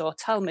 out that door,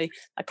 tell me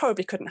I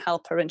probably couldn't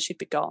help her, and she'd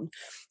be gone.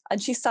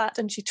 And she sat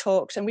and she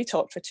talked, and we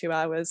talked for 2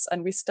 hours,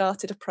 and we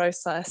started a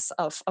process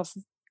of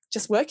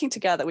just working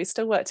together. We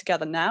still work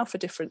together now for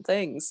different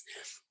things.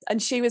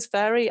 And she was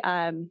very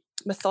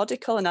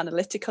methodical and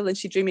analytical, and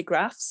she drew me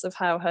graphs of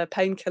how her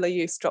painkiller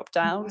use dropped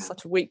down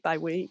sort of week by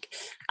week.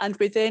 And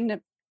within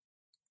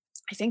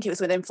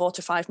 4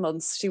 to 5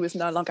 months, she was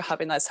no longer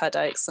having those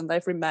headaches, and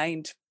they've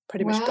remained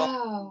pretty much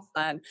gone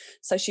then.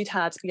 So she'd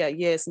had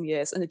years and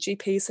years, and the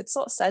GPs had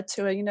sort of said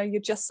to her, you're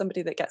just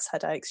somebody that gets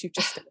headaches, you've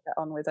just got to get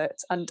on with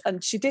it.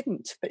 And she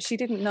didn't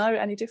know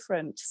any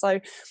different. So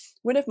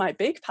one of my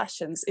big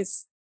passions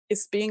is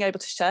being able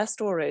to share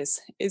stories,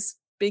 is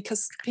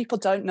because people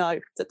don't know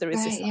that there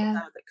is this out there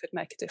that could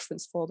make a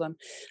difference for them.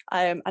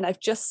 And I've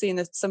just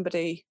seen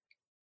somebody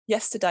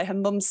yesterday, her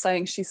mum's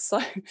saying she's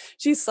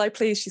so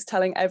pleased. She's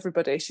telling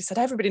everybody. She said,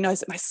 everybody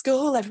knows at my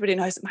school, everybody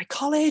knows at my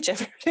college,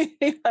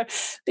 everybody,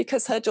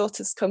 because her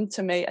daughter's come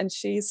to me, and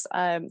she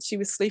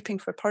was sleeping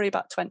for probably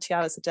about 20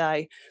 hours a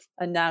day,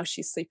 and now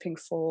she's sleeping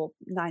for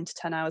 9 to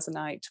 10 hours a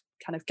night,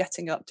 kind of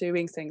getting up,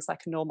 doing things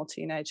like a normal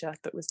teenager,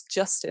 but was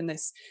just in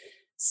this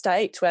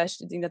state where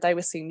they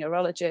were seeing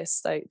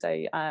neurologists.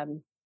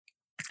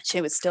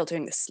 She was still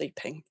doing this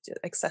sleeping,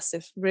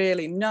 excessive,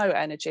 really no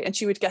energy, and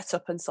she would get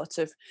up and sort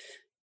of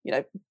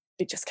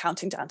be just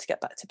counting down to get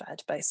back to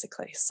bed,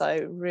 basically.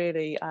 So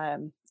really,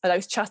 and I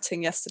was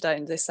chatting yesterday,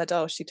 and they said,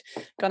 she'd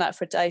gone out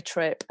for a day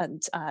trip,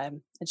 and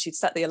she'd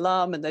set the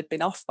alarm, and they'd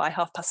been off by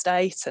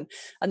 8:30,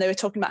 and they were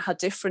talking about how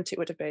different it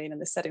would have been. And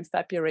they said in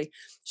February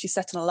she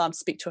set an alarm to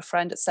speak to a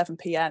friend at 7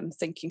 p.m,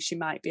 thinking she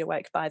might be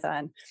awake by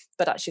then,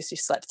 but actually she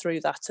slept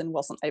through that and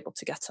wasn't able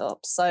to get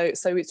up. So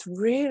it's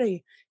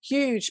really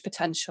huge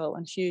potential,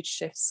 and huge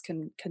shifts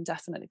can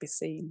definitely be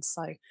seen.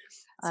 So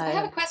I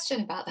have a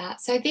question about that.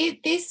 So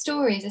these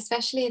stories,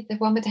 especially the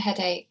one with the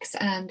headaches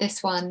and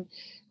this one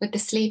with the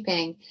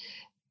sleeping,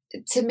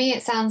 to me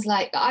it sounds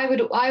like I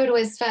would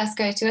always first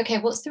go to, okay,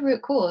 what's the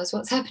root cause?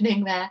 What's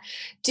happening there?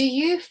 Do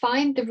you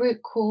find the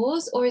root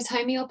cause, or is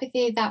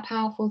homeopathy that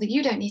powerful that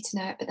you don't need to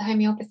know it, but the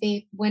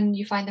homeopathy, when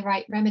you find the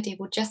right remedy,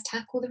 will just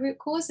tackle the root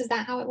cause? Is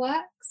that how it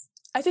works?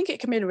 I think it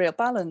can be a real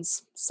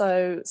balance.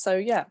 So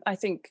yeah, I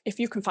think if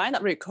you can find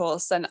that root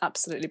cause, then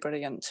absolutely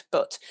brilliant.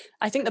 But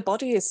I think the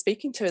body is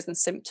speaking to us in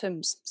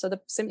symptoms. So the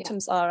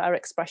symptoms are our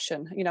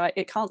expression.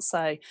 It can't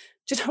say,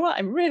 do you know what,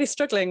 I'm really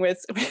struggling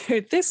with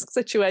this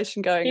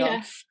situation going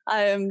on.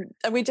 And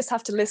we just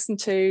have to listen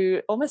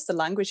to almost the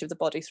language of the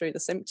body through the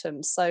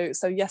symptoms. So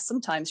yes,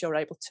 sometimes you're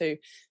able to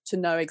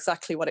know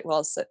exactly what it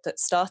was that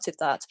started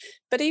that.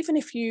 But even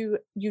if you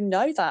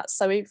know that,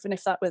 so even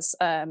if that was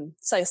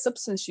say a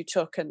substance you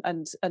took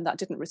and that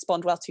didn't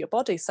respond well to your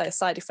body, say a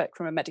side effect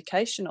from a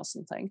medication or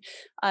something,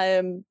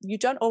 you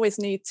don't always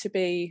need to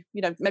be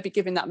maybe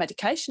giving that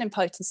medication in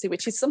potency,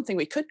 which is something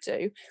we could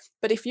do.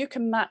 But if you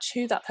can match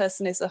who that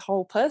person is, a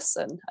whole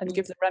person, and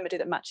give the remedy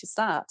that matches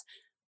that,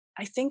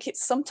 I think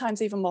it's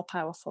sometimes even more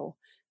powerful.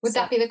 Would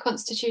that be the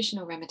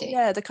constitutional remedy?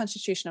 Yeah, the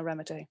constitutional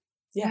remedy.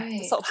 Yeah,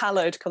 right. The sort of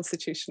hallowed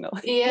constitutional.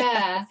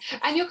 Yeah.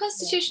 And your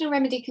constitutional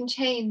remedy can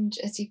change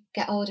as you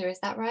get older, is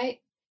that right?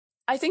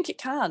 I think it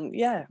can.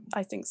 Yeah,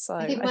 I think so.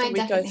 I think mine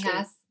definitely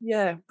has.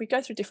 Yeah, we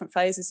go through different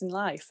phases in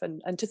life,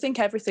 and to think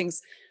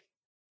everything's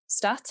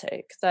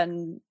static,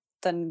 then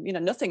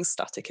nothing's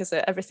static, is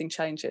it? Everything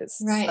changes.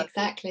 Right, so,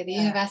 exactly. The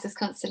universe is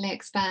constantly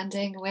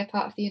expanding, and we're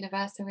part of the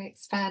universe, and we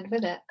expand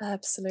with it.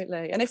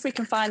 Absolutely. And if we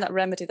can find that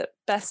remedy that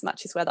best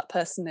matches where that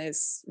person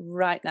is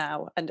right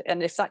now, and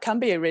if that can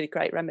be a really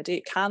great remedy,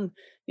 it can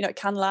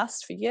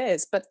last for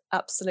years, but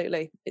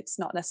absolutely it's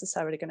not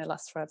necessarily going to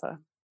last forever.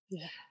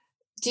 Yeah.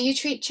 Do you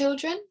treat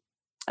children?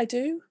 I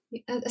do.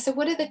 So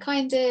what are the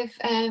kind of,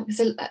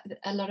 because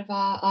a lot of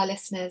our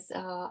listeners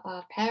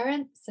are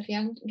parents of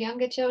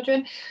younger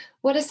children.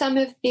 What are some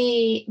of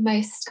the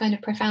most kind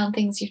of profound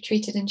things you've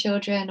treated in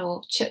children,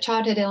 or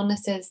childhood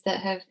illnesses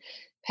that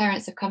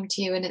parents have come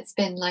to you and it's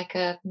been like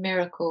a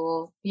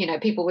miracle?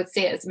 People would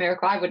see it as a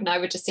miracle. I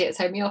would just see it as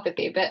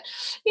homeopathy, but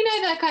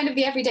the kind of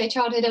the everyday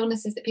childhood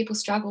illnesses that people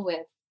struggle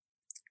with.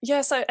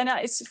 Yeah, so and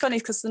it's funny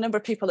because the number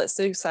of people that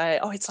do say,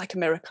 "Oh, it's like a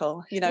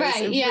miracle," you know, Right,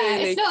 it's a yeah,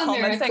 really it's not a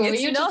common miracle. thing.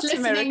 It's You're not just a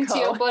listening to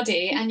your miracle.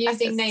 body and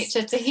using Yes.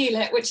 nature to heal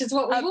it, which is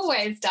what we've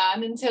always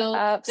done until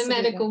Absolutely.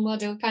 the medical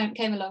model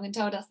came along and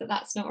told us that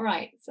that's not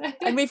right. So.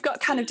 And we've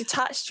got kind of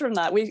detached from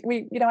that. We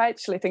you know, I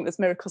actually think there's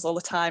miracles all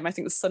the time. I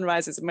think the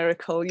sunrise is a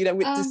miracle. You know,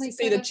 Oh just my to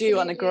see God, the dew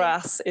on the absolutely.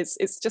 grass,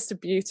 it's just a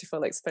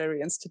beautiful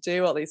experience to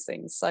do all these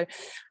things. So,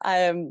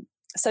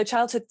 so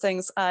childhood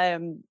things.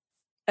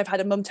 I've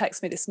had a mum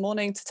text me this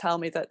morning to tell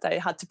me that they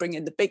had to bring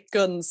in the big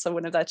guns for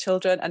one of their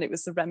children, and it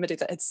was the remedy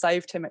that had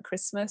saved him at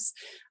Christmas.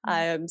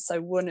 So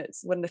one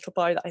little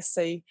boy that I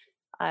see,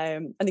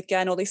 and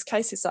again, all these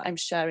cases that I'm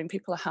sharing,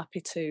 people are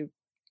happy to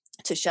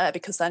share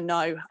because they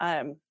know,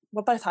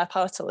 well, both how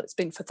powerful it's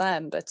been for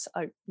them, but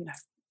I, you know,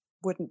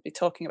 wouldn't be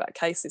talking about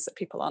cases that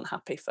people aren't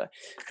happy for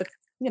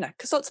you know,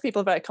 because lots of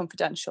people are very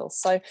confidential.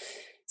 So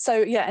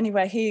yeah,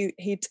 anyway,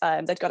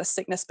 they'd got a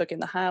sickness bug in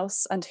the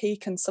house, and he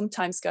can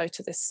sometimes go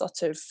to this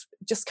sort of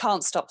just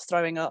can't stop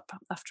throwing up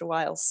after a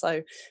while.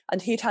 So,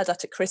 and he'd had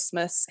that at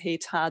Christmas.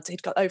 He'd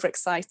got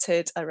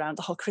overexcited around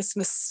the whole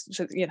Christmas,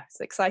 you know, it's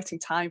an exciting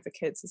time for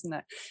kids, isn't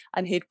it?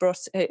 And he'd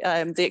brought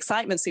the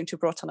excitement seemed to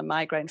have brought on a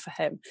migraine for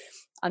him.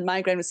 And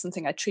migraine was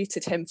something I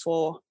treated him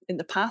for in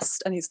the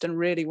past, and he's done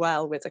really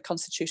well with a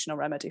constitutional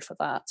remedy for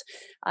that.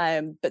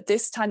 But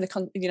this time,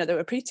 you know, they were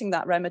repeating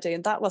that remedy,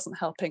 and that wasn't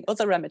helping.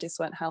 Other remedies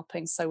weren't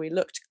helping, so we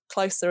looked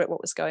closer at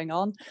what was going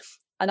on.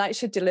 And I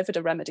actually delivered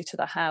a remedy to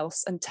the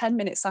house. And 10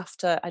 minutes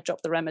after I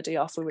dropped the remedy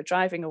off, we were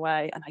driving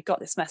away, and I got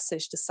this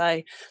message to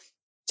say,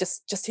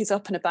 just he's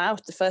up and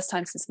about. The first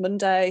time since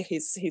Monday.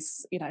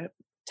 He's you know.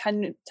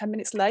 10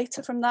 minutes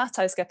later from that,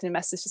 I was getting a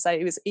message to say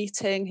he was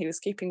eating, he was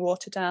keeping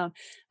water down,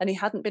 and he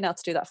hadn't been able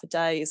to do that for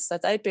days. So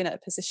they'd been at a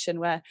position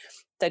where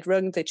they'd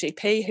rung the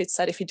GP, who'd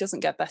said if he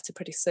doesn't get better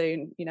pretty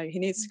soon, you know, he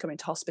needs to come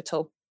into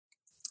hospital.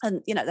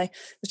 And you know, it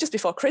was just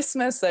before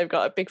Christmas. They've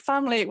got a big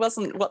family. It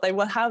wasn't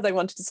how they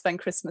wanted to spend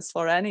Christmas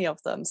for any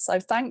of them. So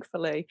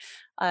thankfully,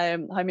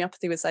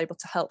 homeopathy was able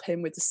to help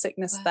him with the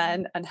sickness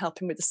then, and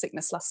help him with the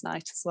sickness last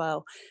night as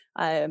well.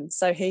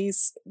 So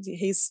he's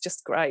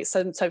just great.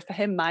 So for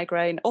him,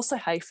 migraine, also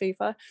hay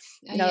fever.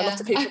 You know, a lot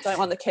of people don't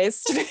want the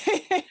kids to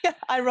be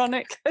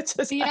ironic.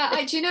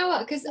 Yeah, do you know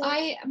what? Because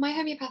my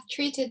homeopath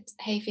treated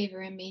hay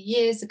fever in me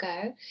years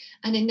ago,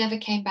 and it never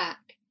came back.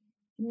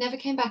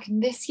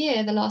 And this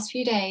year, the last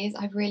few days,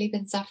 I've really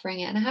been suffering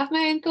it, and I have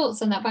my own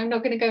thoughts on that, but I'm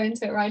not going to go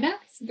into it right now.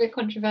 It's a bit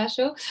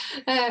controversial,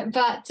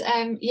 but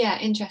yeah,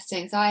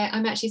 interesting. So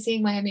I'm actually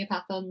seeing my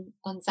homeopath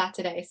on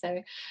Saturday,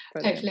 so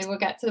brilliant. Hopefully we'll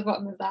get to the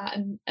bottom of that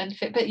and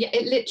fit. But yeah,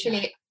 it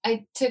literally,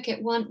 I took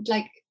it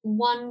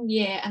one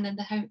year, and then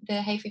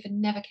the hay fever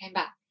never came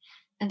back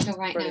until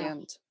right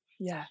now.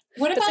 Yeah.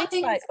 What about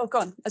things like, oh, go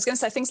on. I was going to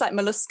say things like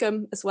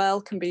molluscum as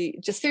well can be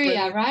just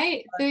Thuya,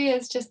 right? Thuya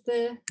is just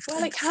the...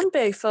 Well, it can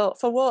be for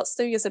warts.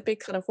 Thuya is a big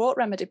kind of wart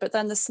remedy, but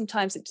then there's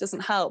sometimes it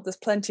doesn't help. There's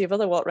plenty of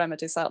other wart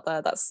remedies out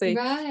there. That's so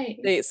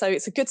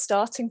it's a good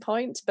starting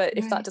point. But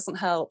if that doesn't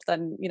help,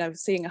 then you know,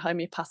 seeing a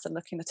homeopath and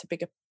looking at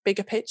a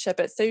bigger picture.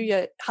 But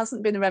Thuya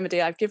hasn't been a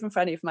remedy I've given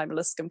for any of my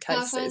molluscum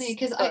cases. How funny,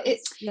 because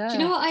do you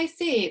know what I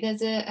see?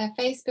 There's a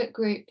Facebook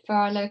group for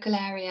our local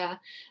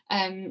area,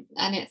 and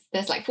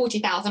there's like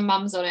 40,000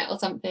 mums on it or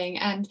something,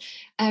 and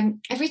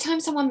every time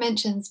someone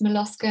mentions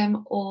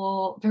molluscum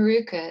or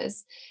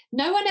verrucas,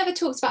 no one ever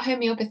talks about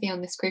homeopathy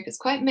on this group. It's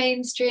quite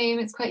mainstream.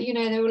 It's quite, you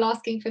know, they're all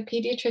asking for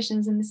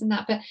pediatricians and this and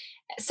that, but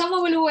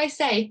someone will always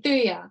say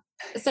Thuya.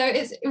 So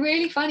it's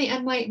really funny.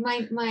 And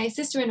my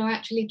sister-in-law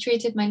actually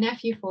treated my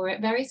nephew for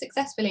it very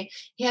successfully.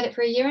 He had it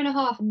for 1.5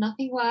 years and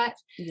nothing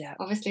worked. Yeah,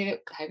 obviously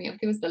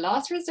homeopathy was the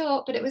last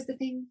resort, but it was the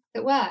thing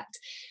that worked.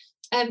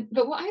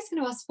 But what I was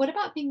going to ask, what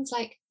about things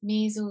like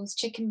measles,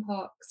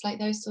 chickenpox, like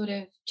those sort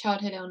of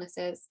childhood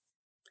illnesses?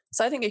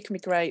 So I think it can be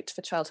great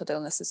for childhood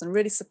illnesses and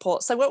really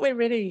support. So what we're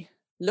really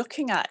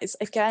looking at is,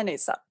 again,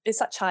 it's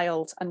that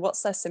child and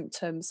what's their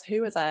symptoms,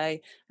 who are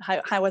they,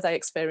 how are they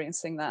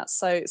experiencing that?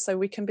 So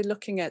we can be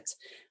looking at,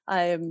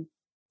 you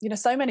know,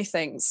 so many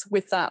things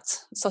with that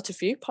sort of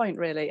viewpoint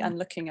really, and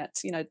looking at,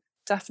 you know,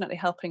 definitely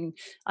helping.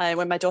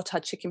 When my daughter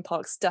had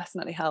chickenpox,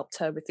 definitely helped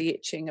her with the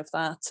itching of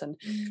that, and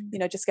you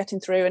know, just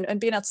getting through and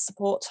being able to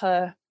support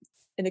her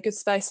in a good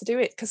space to do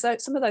it, because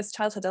some of those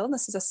childhood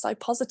illnesses are so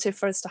positive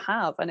for us to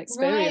have and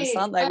experience,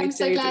 aren't they? I'm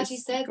so glad you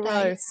said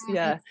that.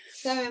 Yeah,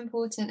 it's so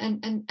important,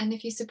 and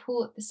if you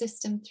support the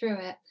system through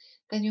it,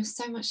 then you're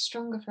so much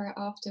stronger for it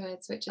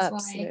afterwards, which is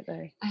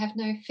why I have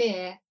no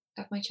fear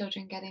of my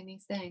children getting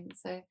these things.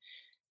 So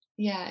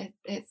yeah,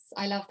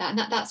 I love that,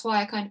 and that's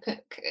why I kind of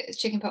put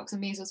chickenpox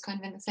and measles kind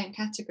of in the same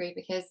category,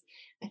 because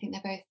I think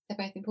they're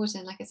both important.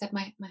 And like I said,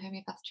 my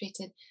homeopath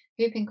treated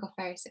whooping cough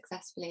very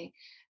successfully.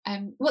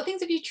 What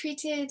things have you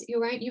treated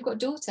your own? You've got a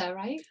daughter,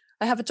 right?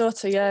 I have a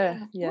daughter,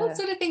 yeah. What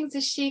sort of things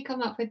has she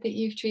come up with that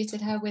you've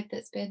treated her with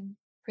that's been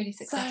pretty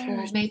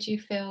successful, made you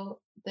feel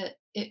that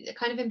it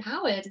kind of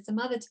empowered as a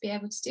mother to be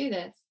able to do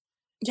this?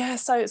 Yeah,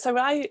 so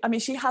I mean,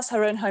 she has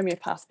her own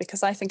homeopath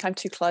because I think I'm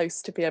too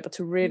close to be able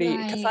to really,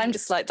 because I'm Right.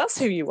 just like, that's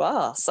who you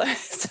are. So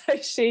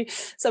whereas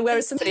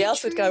It's somebody so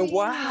else would go, true, yeah.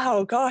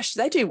 wow, gosh,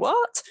 they do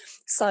what?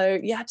 So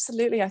yeah,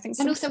 absolutely. I think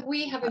And some also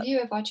we have a view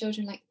of our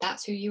children like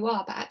that's who you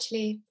are, but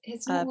actually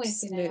it's not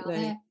always who they are.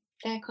 absolutely.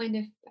 They're kind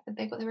of,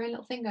 they've got their own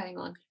little thing going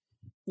on.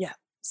 Yeah.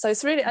 So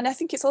it's really, and I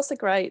think it's also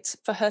great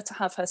for her to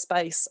have her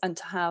space and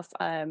to have,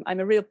 I'm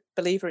a real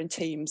believer in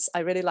teams. I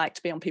really like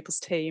to be on people's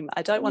team.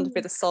 I don't want to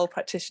be the sole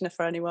practitioner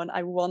for anyone.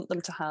 I want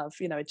them to have,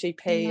 you know, a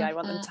GP. I Love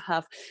want them that. to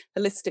have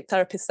holistic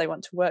therapists they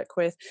want to work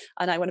with,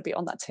 and I want to be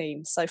on that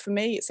team. So for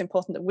me, it's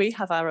important that we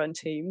have our own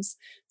teams.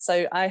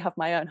 So I have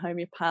my own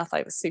homeopath. I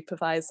have a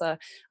supervisor,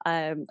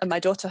 and my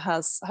daughter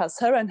has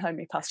her own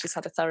homeopath. She's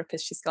had a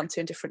therapist she's gone to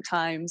in different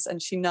times, and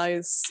she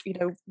knows, you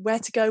know, where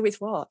to go with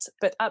what.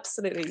 But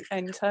absolutely,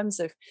 in terms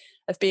of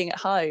being at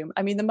home,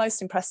 I mean, the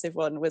most impressive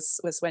one was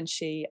when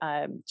she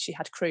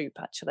had croup,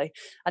 actually,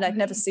 and I'd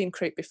never Right. seen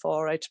croup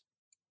before. I'd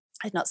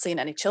not seen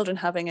any children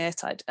having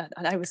it.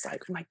 And I was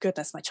like, oh my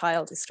goodness, my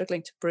child is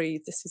struggling to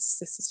breathe. This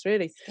is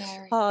really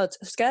Scary. hard,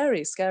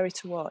 scary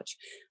to watch.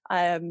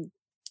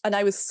 And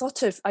I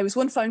was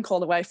one phone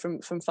call away from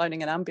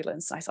phoning an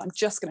ambulance. And I thought, I'm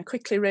just going to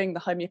quickly ring the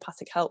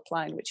homeopathic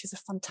helpline, which is a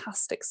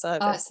fantastic Oh,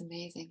 service. it's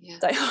amazing. Yeah.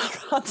 They are,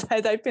 aren't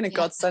they? They've been a Yeah.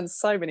 godsend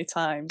so many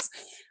times.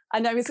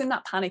 And I was in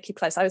that panicky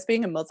place. I was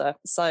being a mother,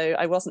 so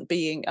I wasn't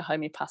being a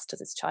homeopath to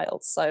this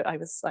child. So I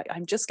was like,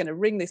 I'm just going to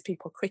ring these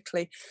people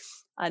quickly.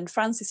 And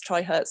Francis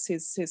Troy Hertz,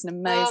 who's an Oh,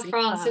 amazing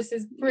Francis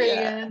is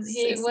brilliant.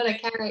 What a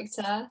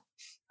character.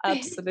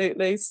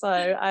 absolutely.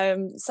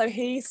 So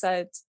he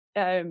said,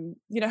 you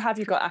know, have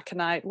you got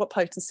aconite? What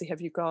potency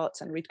have you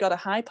got? And we'd got a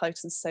high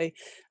potency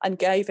and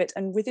gave it.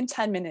 And within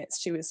 10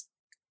 minutes, she was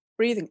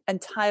breathing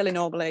entirely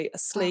normally,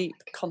 asleep,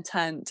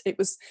 content. It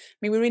was, I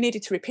mean, we really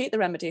needed to repeat the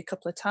remedy a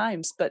couple of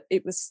times, but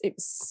it was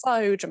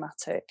so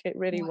dramatic. It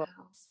really was.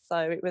 Wow.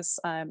 So it was,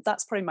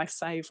 that's probably my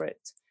favorite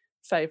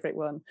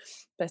one.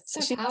 But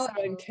So she has her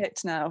own powerful. kit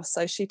now,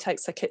 so she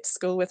takes her kit to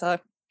school with her,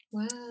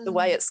 Wow.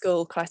 away at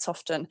school quite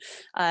often,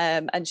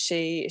 and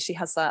she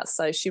has that.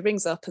 So she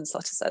rings up and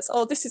sort of says,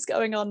 oh, this is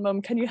going on,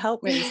 Mum, can you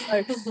help me?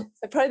 So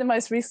probably the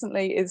most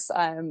recently is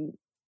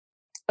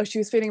she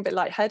was feeling a bit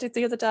lightheaded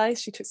the other day.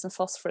 She took some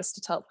phosphorus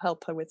to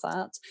help her with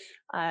that,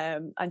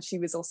 and she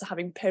was also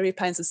having period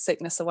pains and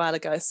sickness a while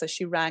ago, so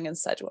she rang and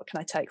said, what can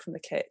I take from the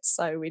kit?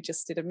 So we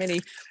just did a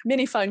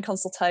mini phone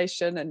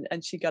consultation,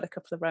 and she got a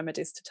couple of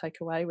remedies to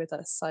take away with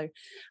her. So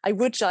I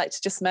would like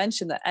to just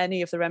mention that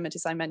any of the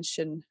remedies I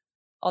mention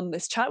on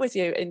this chat with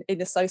you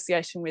in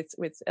association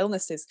with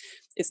illnesses,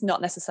 it's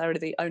not necessarily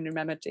the only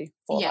remedy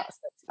for that.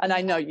 And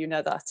I know you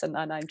know that, and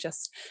I'm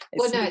just,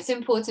 well, no, it's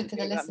important for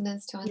the really,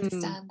 listeners to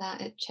understand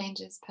that it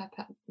changes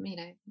you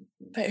know,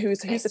 but who's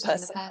the based on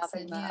person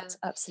having that?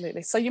 yeah.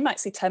 Absolutely. So you might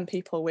see 10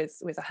 people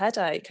with a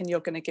headache, and you're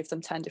going to give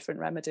them 10 different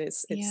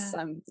remedies. It's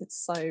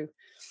so,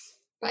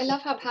 But I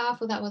love how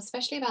powerful that was,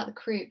 especially about the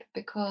croup,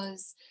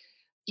 because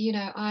you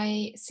know,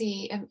 I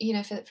see, you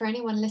know, for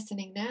anyone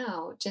listening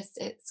now, just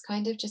it's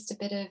kind of just a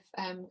bit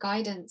of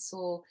guidance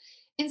or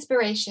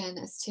inspiration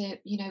as to,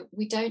 you know,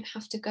 we don't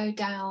have to go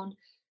down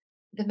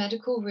the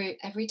medical route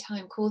every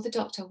time, call the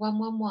doctor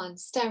 111,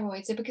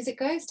 steroids, because it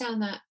goes down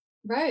that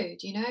road,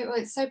 you know. Well,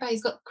 it's so bad.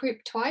 He's got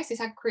croup twice, he's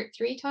had croup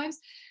 3 times.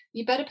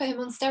 You better put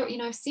him on steroid. You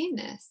know, I've seen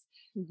this.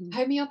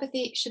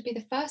 Homeopathy should be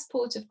the first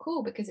port of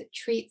call because it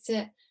treats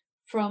it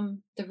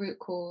from the root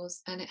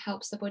cause and it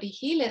helps the body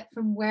heal it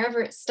from wherever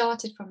it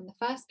started from in the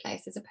first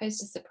place, as opposed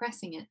to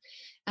suppressing it.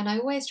 And I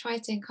always try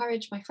to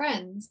encourage my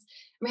friends.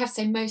 I have to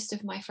say most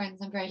of my friends,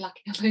 I'm very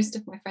lucky that most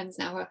of my friends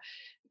now are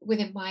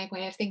within my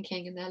way of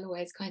thinking, and they'll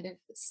always kind of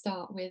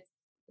start with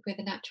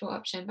a natural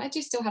option. But I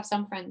do still have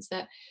some friends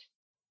that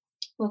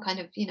will kind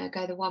of, you know,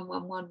 go the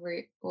 111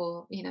 route,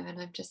 or, you know,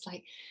 and I'm just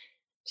like,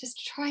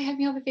 just try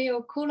homeopathy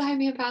or call a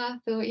homeopath,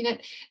 or, you know,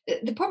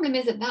 the problem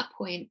is at that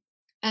point,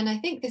 and I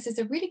think this is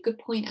a really good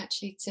point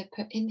actually to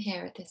put in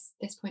here at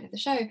this point of the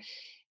show,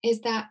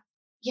 is that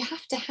you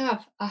have to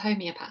have a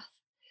homeopath,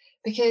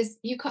 because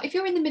you can't, if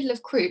you're in the middle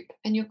of croup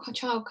and your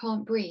child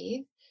can't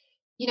breathe,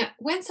 you know,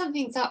 when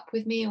something's up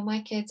with me or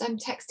my kids, I'm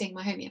texting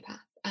my homeopath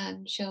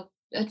and she'll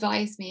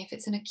advise me if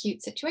it's an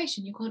acute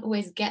situation. You can't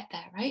always get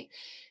there, right?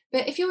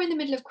 But if you're in the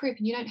middle of croup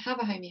and you don't have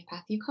a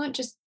homeopath, you can't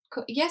just,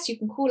 yes, you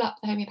can call up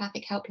the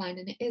homeopathic helpline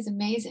and it is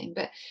amazing,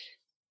 but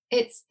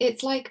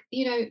it's like,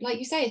 you know, like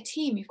you say, a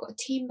team. You've got a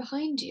team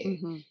behind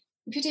you.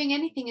 If you're doing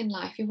anything in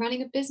life, you're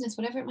running a business,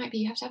 whatever it might be,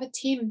 you have to have a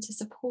team to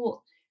support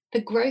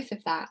the growth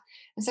of that.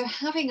 And so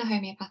having a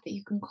homeopath that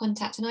you can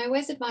contact, and I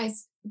always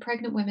advise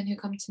pregnant women who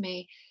come to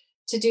me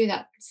to do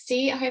that.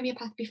 See a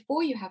homeopath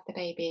before you have the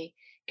baby.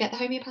 Get the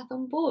homeopath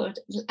on board.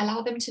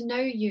 Allow them to know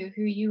you,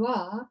 who you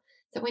are,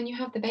 that when you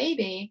have the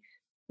baby,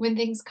 when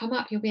things come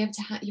up, you'll be able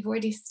to you've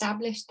already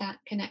established that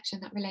connection,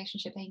 that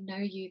relationship. They know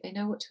you, they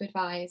know what to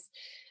advise,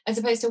 as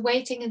opposed to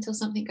waiting until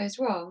something goes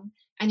wrong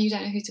and you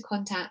don't know who to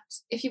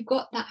contact. If you've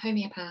got that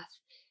homeopath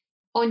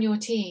on your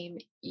team,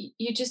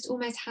 you just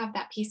almost have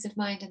that peace of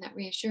mind and that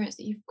reassurance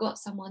that you've got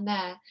someone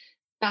there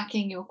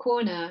backing your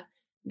corner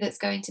that's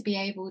going to be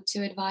able to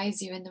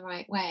advise you in the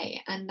right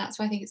way. And that's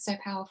why I think it's so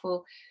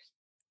powerful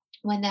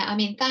when they're, I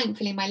mean,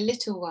 thankfully my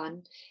little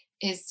one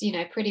is, you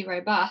know, pretty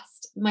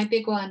robust. My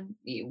big one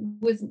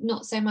was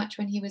not so much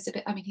when he was a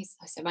bit, I mean,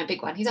 I say my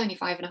big one, he's only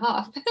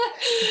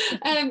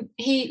 5.5.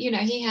 He, you know,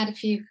 he had a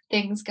few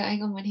things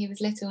going on when he was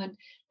little, and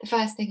the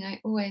first thing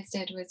I always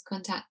did was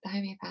contact the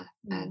homeopath.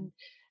 And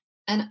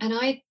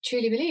I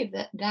truly believe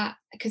that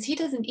because he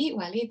doesn't eat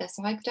well either,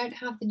 so I don't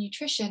have the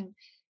nutrition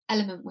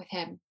element with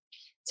him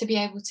to be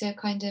able to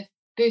kind of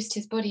boost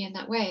his body in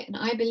that way. And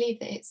I believe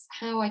that it's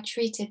how I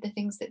treated the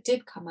things that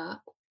did come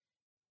up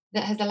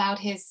that has allowed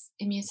his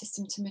immune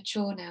system to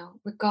mature now,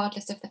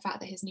 regardless of the fact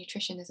that his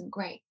nutrition isn't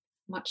great,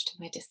 much to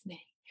my dismay.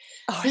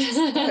 Oh,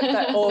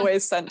 they're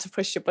always sent to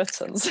push your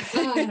buttons.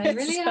 Oh, they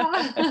really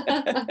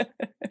are.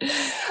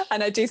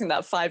 And I do think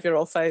that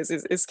 5-year-old phase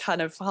is kind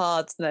of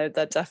hard. No,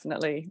 they're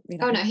definitely, you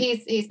know. Oh no,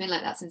 he's been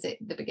like that since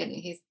the beginning.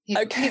 He's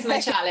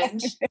my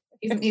challenge.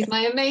 He's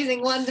my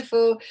amazing,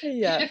 wonderful,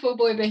 beautiful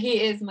boy, but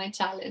he is my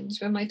challenge.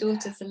 When my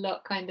daughter's a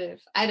lot kind of,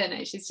 I don't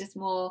know, she's just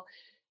more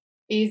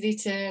easy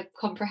to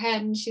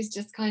comprehend. She's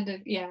just kind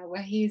of,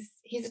 where he's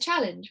a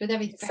challenge with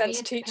everything. Sent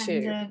to teach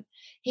you.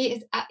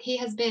 He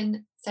has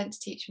been sent to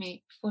teach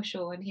me for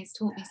sure, and he's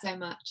taught me so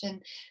much.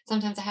 And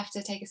sometimes I have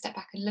to take a step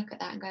back and look at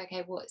that and go,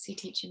 okay, what's he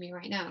teaching me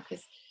right now?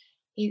 Because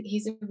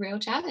he's a real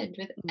challenge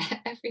with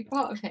every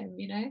part of him,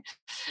 you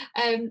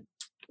know.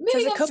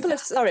 There's a couple of,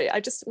 sorry, I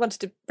just wanted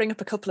to bring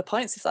up a couple of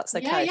points, if that's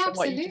okay, from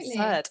what you just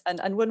said.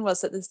 And one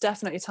was that there's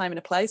definitely a time and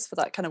a place for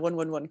that kind of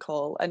 111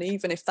 call. And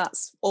even if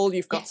that's all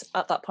you've got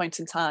at that point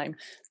in time,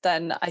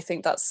 then I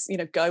think that's, you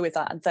know, go with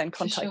that and then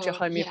contact your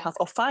homeopath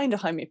or find a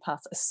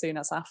homeopath as soon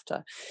as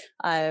after.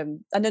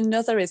 And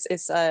another is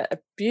a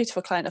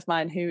beautiful client of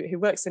mine who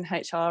works in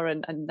HR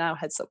and now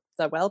heads up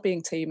their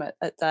wellbeing team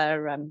at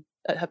their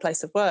at her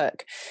place of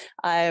work.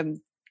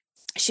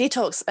 She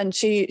talks, and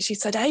she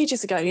said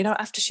ages ago, you know,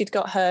 after she'd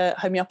got her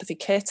homeopathy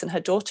kit, and her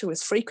daughter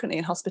was frequently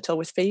in hospital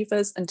with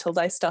fevers until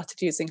they started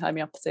using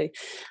homeopathy.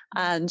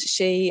 And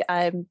she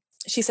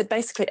said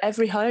basically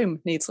every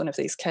home needs one of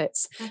these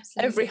kits.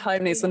 Absolutely. Every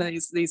home needs one of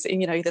these,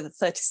 you know, either the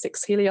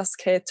 36 Helios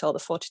kit or the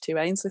 42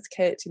 Ainsworth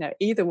kit, you know,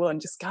 either one.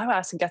 Just go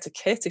out and get a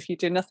kit if you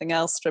do nothing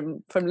else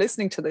from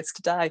listening to this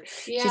today.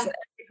 She said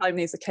every home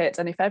needs a kit,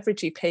 and if every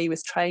GP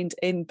was trained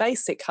in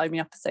basic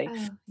homeopathy,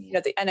 you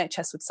know, the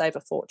NHS would save a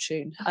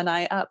fortune. And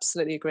I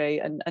absolutely agree,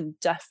 and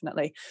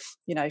definitely,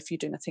 you know, if you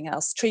do nothing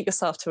else, treat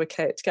yourself to a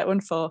kit, get one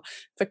for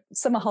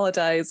summer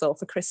holidays or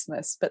for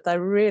Christmas, but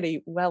they're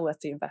really well worth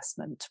the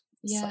investment.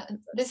 Yeah, and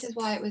this is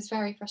why it was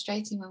very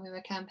frustrating when we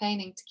were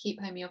campaigning to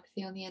keep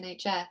homeopathy on the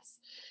NHS.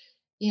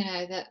 You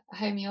know, that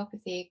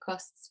homeopathy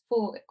costs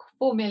 £4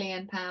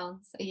 million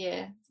a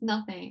year. It's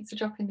nothing. It's a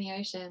drop in the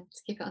ocean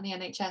to keep it on the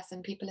NHS,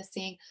 and people are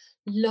seeing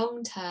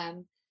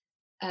long-term,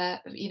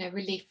 you know,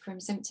 relief from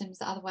symptoms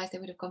that otherwise they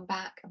would have gone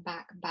back and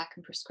back and back,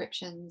 and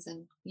prescriptions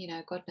and, you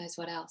know, God knows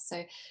what else.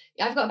 So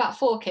I've got about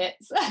 4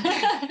 kits.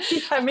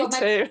 Me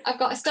too.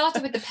 I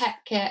started with the PET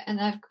kit, and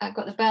I've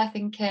got the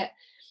birthing kit.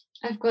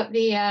 I've got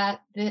the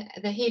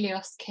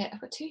Helios kit. I've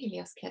got 2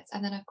 Helios kits,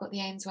 and then I've got the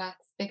Ainsworth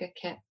bigger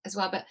kit as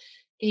well. But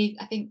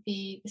I think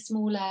the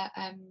smaller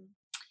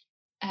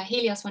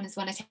Helios one is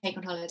one I take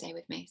on holiday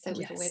with me. So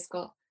we've always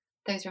got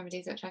those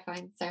remedies, which I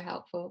find so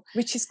helpful.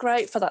 Which is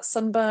great for that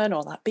sunburn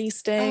or that bee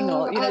sting,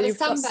 or, you know, you've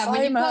got so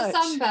when you've got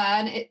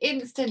sunburn, it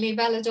instantly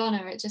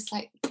belladonna. It just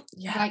like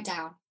right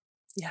down.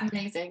 Yeah.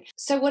 Amazing.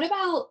 So what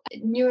about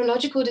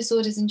neurological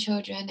disorders in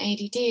children,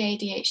 ADD,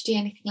 ADHD,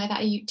 anything like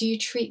that? Do you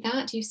treat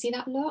that? Do you see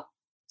that a lot?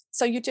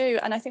 So you do,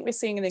 and I think we're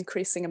seeing an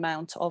increasing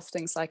amount of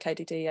things like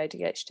ADD,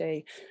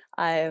 ADHD.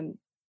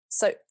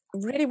 So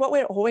really what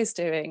we're always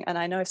doing, and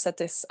I know I've said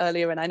this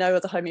earlier, and I know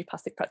other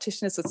homeopathic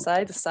practitioners would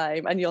say the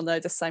same, and you'll know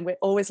the same, we're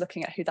always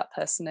looking at who that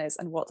person is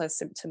and what those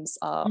symptoms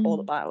are all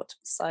about.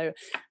 So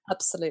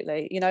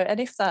absolutely, you know, and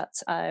if that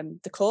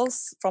the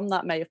cause from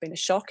that may have been a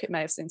shock, it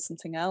may have been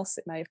something else,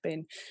 it may have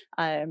been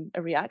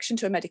a reaction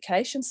to a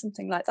medication,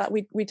 something like that.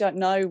 We don't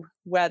know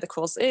where the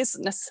cause is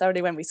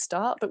necessarily when we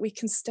start, but we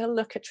can still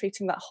look at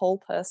treating that whole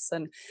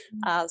person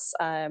as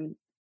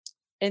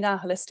in our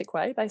holistic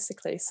way,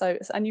 basically. So,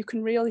 and you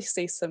can really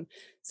see some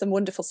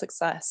wonderful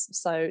success.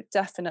 So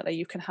definitely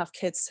you can have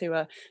kids who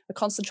are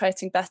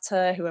concentrating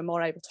better, who are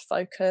more able to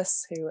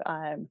focus, who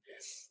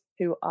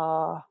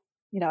are,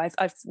 you know,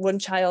 I've one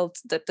child,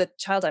 the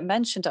child I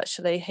mentioned,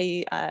 actually,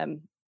 he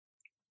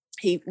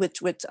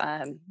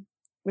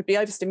would be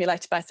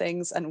overstimulated by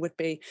things and would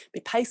be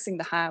pacing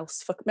the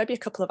house for maybe a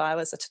couple of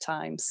hours at a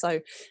time. So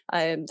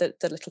the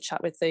little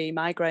chap with the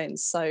migraines,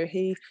 so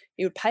he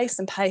would pace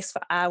and pace for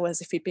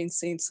hours if he'd been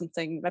seeing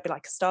something maybe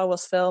like a Star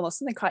Wars film or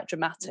something quite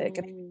dramatic,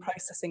 and he'd be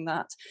processing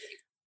that.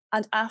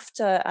 And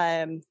after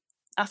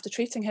after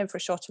treating him for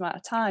a short amount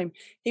of time,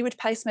 he would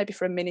pace maybe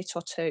for a minute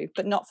or two,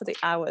 but not for the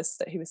hours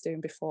that he was doing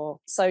before.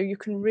 So you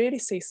can really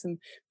see some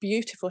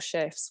beautiful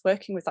shifts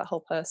working with that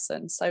whole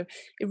person. So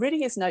it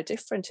really is no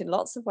different in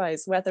lots of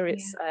ways, whether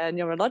it's a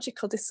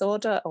neurological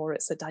disorder or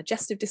it's a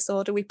digestive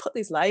disorder. We put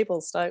these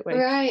labels, don't we?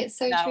 Right,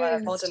 so in our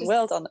true. modern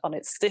world on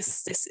it's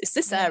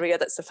this area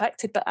that's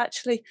affected, but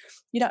actually,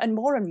 and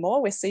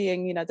more we're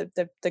seeing,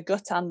 the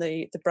gut and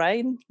the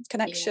brain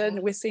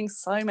connection. We're seeing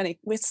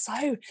we're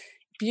so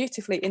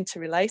beautifully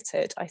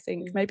interrelated. I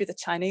think maybe the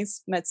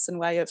Chinese medicine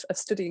way of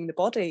studying the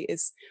body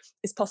is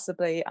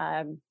possibly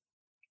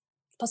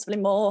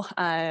more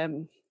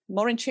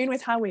in tune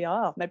with how we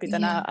are, maybe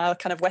than our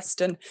kind of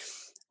Western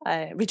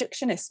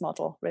reductionist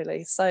model,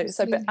 really. So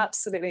but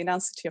absolutely in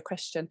answer to your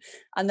question,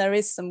 and there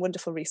is some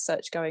wonderful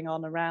research going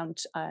on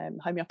around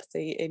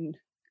homeopathy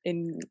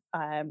in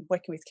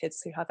working with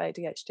kids who have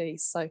ADHD.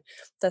 So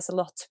there's a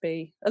lot to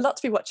be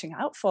watching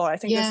out for. I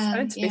think there's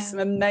going to be some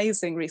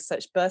amazing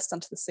research burst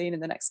onto the scene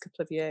in the next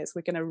couple of years.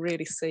 We're going to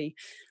really see,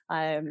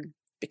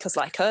 because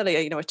like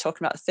earlier, we're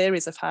talking about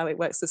theories of how it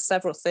works. There's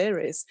several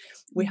theories.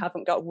 We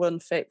haven't got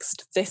one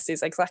fixed, this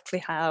is exactly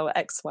how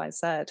X, Y,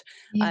 Z.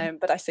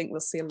 But I think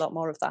we'll see a lot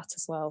more of that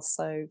as well.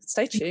 So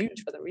stay tuned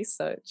for the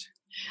research.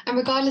 And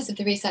regardless of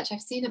the research,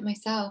 I've seen it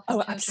myself in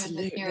children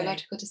absolutely. with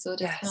neurological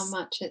disorders, how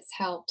much it's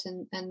helped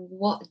and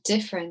what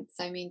difference.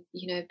 I mean,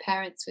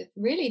 parents with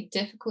really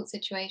difficult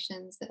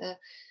situations that are,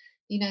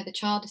 the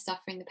child is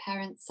suffering, the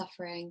parents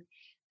suffering,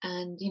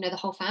 and, the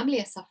whole family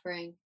is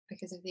suffering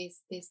because of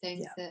these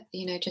things that,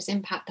 just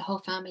impact the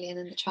whole family, and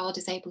then the child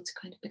is able to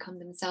kind of become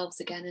themselves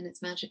again, and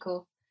it's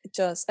magical. It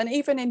does, and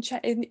even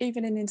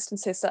in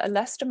instances that are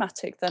less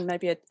dramatic than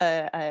maybe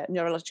a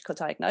neurological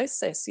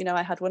diagnosis.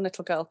 I had one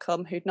little girl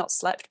come who'd not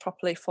slept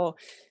properly for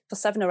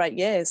 7 or 8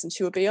 years, and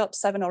she would be up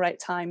 7 or 8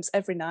 times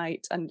every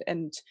night, and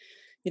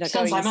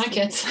sounds like my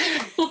kids.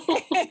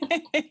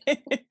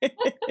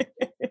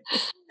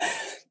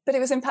 But it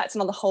was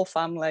impacting on the whole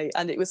family,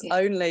 and it was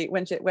only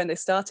when they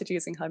started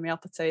using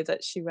homeopathy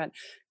that she went,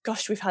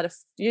 gosh, we've had a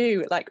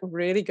few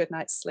really good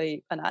night's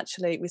sleep, and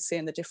actually we're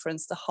seeing the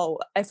difference.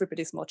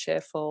 Everybody's more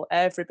cheerful,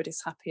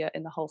 everybody's happier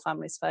in the whole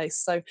family space.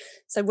 So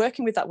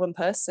working with that one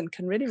person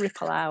can really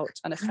ripple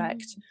out and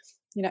affect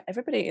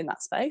everybody in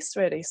that space,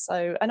 really.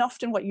 So, and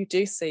often what you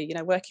do see,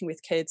 working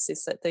with kids,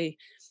 is that the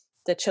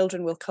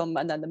children will come,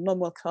 and then the mum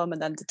will come,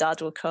 and then the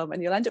dad will come,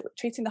 and you'll end up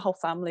treating the whole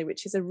family,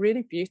 which is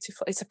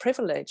it's a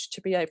privilege to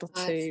be able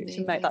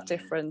to make that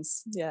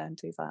difference, and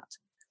do that.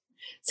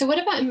 So what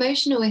about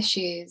emotional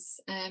issues?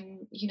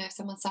 If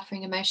someone's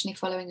suffering emotionally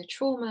following a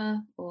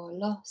trauma or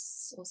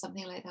loss or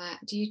something like that,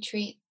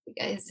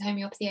 is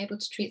homeopathy able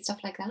to treat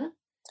stuff like that?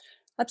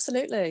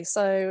 Absolutely.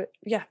 So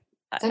I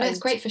know it's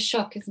great for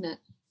shock, isn't it?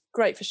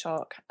 Great for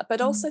shock,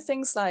 but also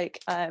things like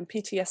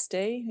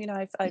PTSD.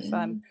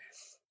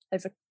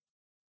 I've a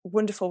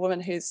wonderful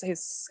woman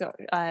who's got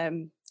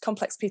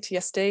complex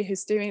PTSD,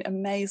 who's doing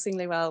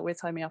amazingly well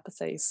with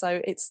homeopathy. So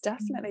it's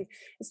definitely,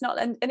 it's not,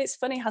 and it's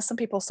funny how some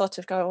people sort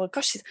of go, well,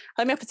 gosh,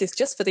 homeopathy is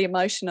just for the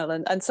emotional,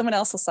 and someone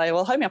else will say,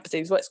 well, homeopathy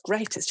is what's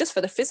great, it's just for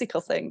the physical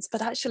things.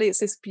 But actually it's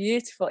this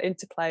beautiful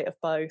interplay of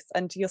both.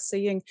 And you're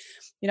seeing,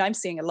 I'm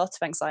seeing a lot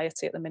of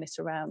anxiety at the minute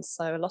around.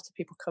 So a lot of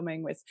people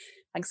coming with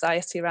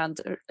anxiety around,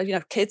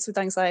 kids with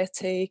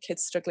anxiety,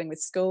 kids struggling with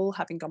school,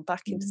 having gone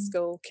back into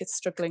school, kids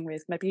struggling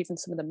with maybe even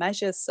some of the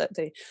measures that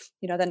they're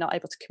not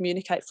able to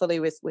communicate fully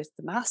with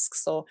the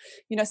masks, or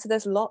so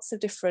there's lots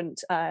of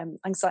different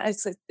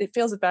anxiety. It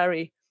feels a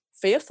very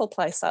fearful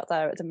place out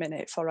there at the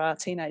minute for our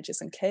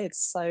teenagers and kids.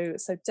 So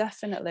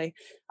definitely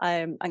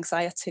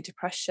anxiety,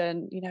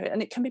 depression,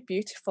 and it can be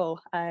beautiful.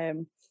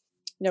 One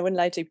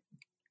lady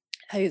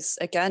who's,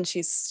 again,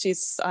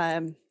 she's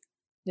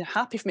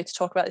happy for me to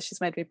talk about this. She's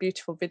made me a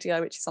beautiful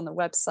video, which is on the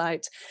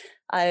website.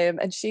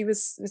 And she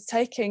was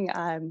taking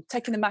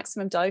the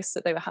maximum dose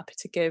that they were happy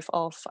to give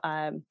of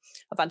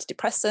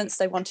antidepressants.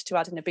 They wanted to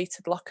add in a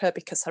beta blocker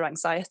because her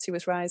anxiety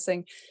was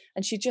rising.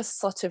 And she just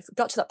sort of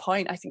got to that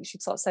point. I think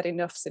she'd sort of said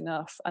enough's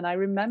enough. And I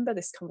remember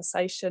this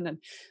conversation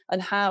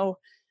and how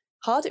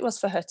hard it was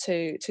for her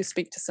to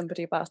speak to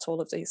somebody about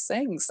all of these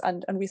things.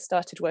 And we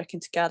started working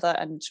together,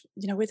 and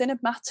within a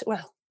month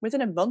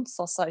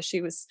or so,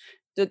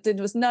 there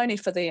was no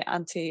need for the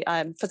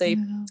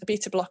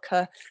beta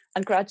blocker,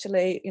 and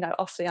gradually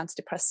off the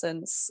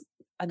antidepressants,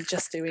 and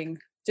just doing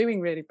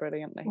really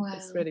brilliantly. Wow,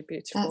 it's really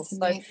beautiful. That's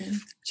amazing. So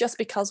just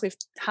because we've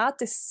had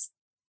this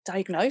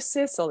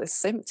diagnosis or this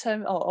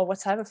symptom or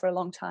whatever for a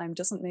long time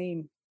doesn't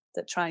mean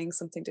that trying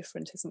something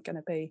different isn't going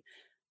to be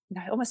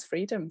almost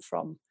freedom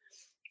from.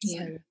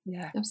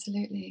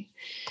 Absolutely.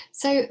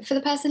 So for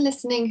the person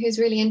listening who's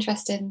really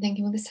interested and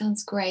thinking, well, this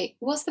sounds great,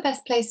 what's the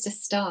best place to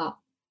start?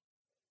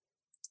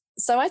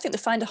 So I think the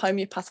Find a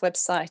Homeopath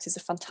website is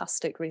a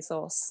fantastic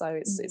resource. So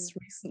it's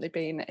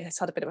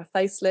had a bit of a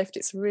facelift.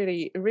 It's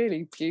really,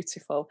 really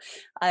beautiful.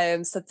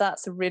 So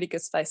that's a really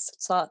good space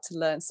to start to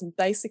learn some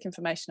basic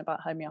information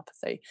about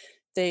homeopathy.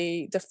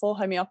 The For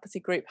Homeopathy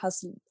group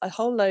has a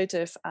whole load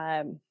of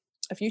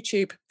of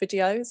YouTube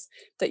videos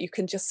that you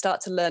can just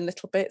start to learn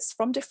little bits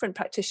from different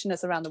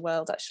practitioners around the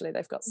world. Actually,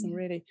 they've got some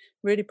really,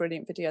 really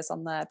brilliant videos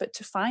on there. But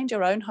to find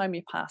your own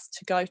homeopath,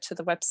 to go to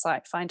the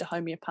website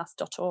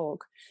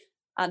findahomeopath.org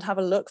and have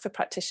a look for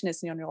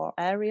practitioners in your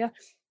area.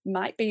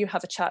 Might be you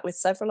have a chat with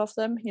several of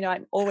them. You know,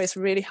 I'm always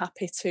really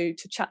happy to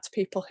chat to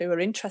people who are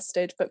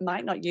interested but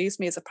might not use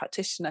me as a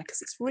practitioner,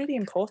 because it's really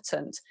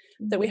important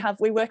that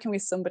we're working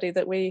with somebody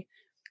that we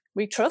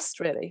trust,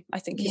 really. I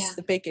think is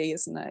the biggie,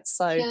 isn't it?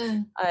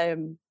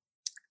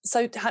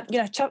 So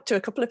chat to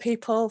a couple of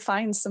people,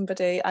 find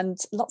somebody, and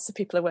lots of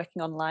people are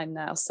working online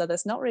now, so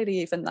there's not really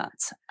even that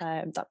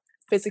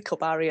physical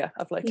barrier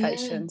of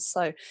location.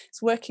 So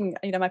it's working,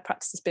 you know, my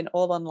practice has been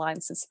all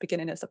online since the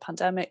beginning of the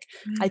pandemic.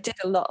 I did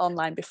a lot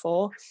online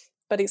before,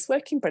 but it's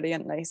working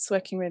brilliantly. It's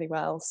working really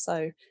well.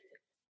 So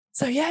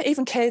yeah,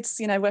 even kids,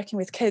 you know, working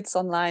with kids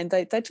online,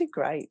 they do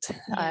great.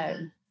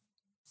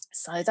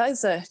 So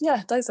those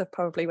are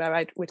probably where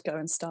I would go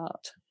and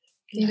start.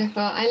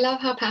 Beautiful. I love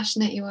how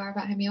passionate you are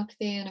about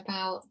homeopathy and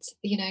about,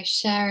 you know,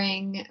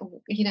 sharing,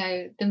 you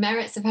know, the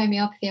merits of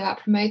homeopathy, about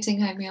promoting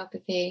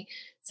homeopathy.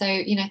 So,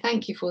 you know,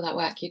 thank you for all that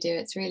work you do.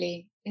 It's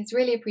really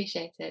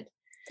appreciated.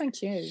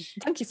 Thank you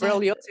for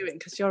all you're doing,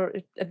 because you're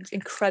an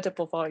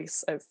incredible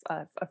voice of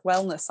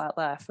wellness out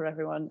there for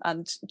everyone,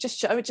 and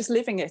just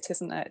living it,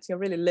 isn't it? You're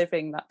really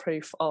living that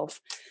proof of,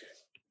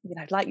 you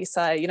know, like you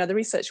say, you know, the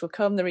research will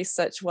come, the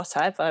research,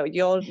 whatever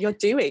you're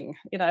doing,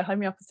 you know,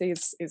 homeopathy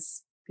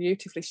is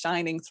beautifully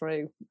shining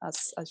through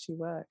as you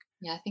work.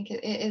 Yeah, I think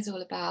it is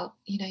all about,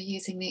 you know,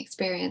 using the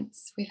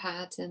experience we've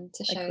had and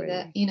to show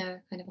that, you know,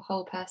 kind of a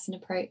whole person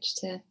approach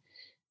to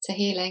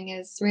healing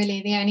is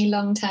really the only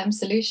long-term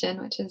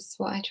solution, which is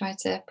what I try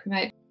to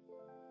promote.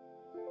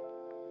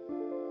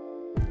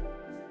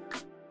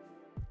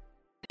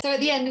 So at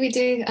the end, we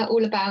do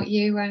All About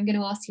You, where I'm going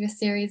to ask you a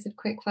series of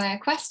quick-fire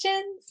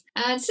questions.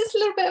 And it's just a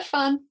little bit of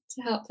fun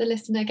to help the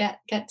listener get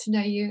to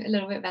know you a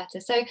little bit better.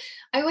 So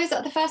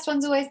the first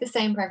one's always the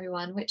same for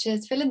everyone, which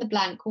is fill in the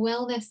blank.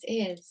 Wellness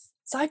is.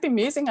 So I've been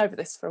musing over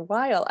this for a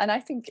while, and I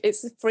think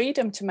it's the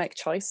freedom to make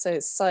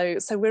choices. So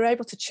we're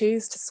able to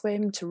choose to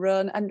swim, to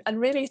run, and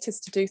really it is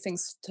to do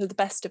things to the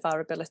best of our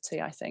ability,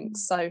 I think.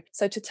 So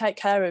to take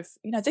care of,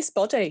 you know, this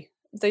body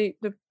the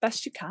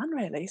best you can,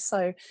 really.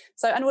 So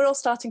and we're all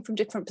starting from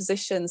different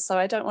positions, so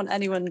I don't want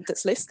anyone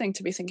that's listening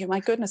to be thinking, my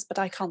goodness, but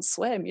I can't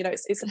swim. You know,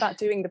 it's about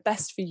doing the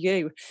best for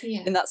you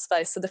in that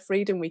space, so the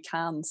freedom we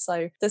can.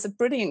 So there's a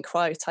brilliant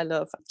quote I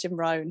love. Jim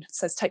Rohn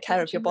says, take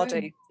care of your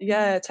body.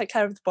 Take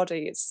care of the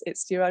body.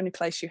 It's your only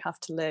place you have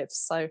to live.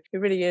 So it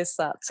really is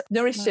that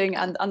nourishing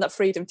and that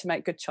freedom to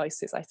make good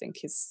choices, I think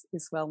is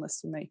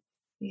wellness for me.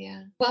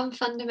 Yeah. One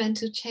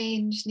fundamental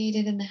change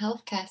needed in the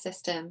healthcare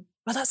system.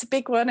 Well, that's a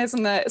big one,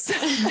 isn't it?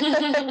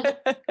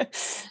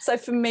 So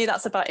for me,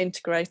 that's about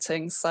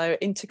integrating. So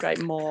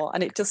integrate more.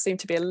 And it does seem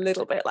to be a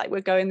little bit like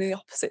we're going in the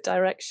opposite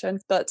direction.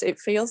 But it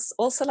feels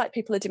also like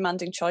people are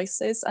demanding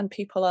choices, and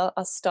people are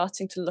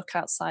starting to look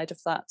outside of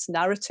that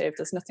narrative.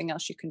 There's nothing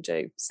else you can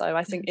do. So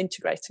I think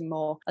integrating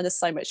more. And there's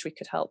so much we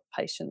could help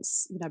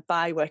patients, you know,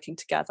 by working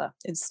together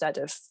instead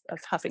of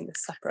having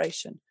this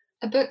separation.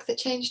 A book that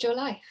changed your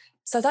life?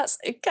 So that's,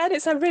 again,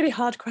 it's a really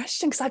hard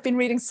question because I've been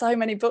reading so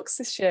many books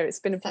this year. It's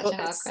been such a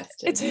hard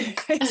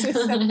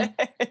question.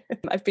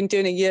 I've been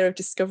doing a year of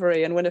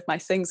discovery, and one of my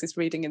things is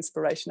reading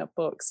inspirational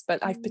books.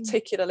 But I've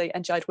particularly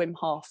enjoyed Wim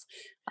Hof.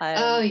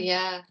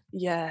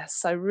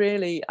 So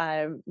really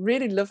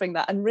loving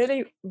that, and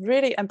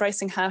really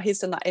embracing how he's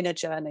done that inner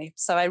journey.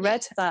 So I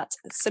read that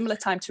similar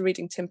time to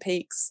reading Tim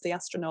Peake's The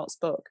Astronaut's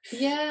book,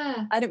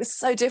 and it was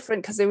so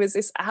different because there was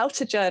this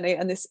outer journey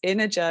and this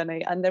inner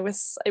journey, and it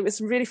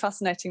was really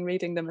fascinating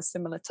reading them a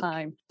similar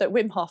time. But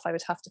Wim Hof I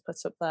would have to put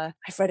up there.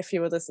 I've read a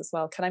few others as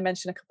well. Can I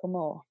mention a couple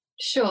more?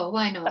 Sure,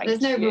 why not?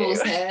 There's no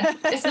rules here.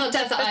 It's not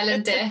Desert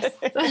Island Discs.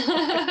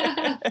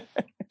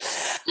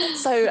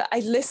 So I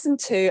listened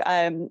to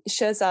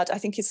Shirzad, I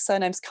think his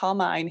surname's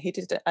Carmine. He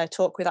did a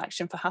talk with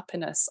Action for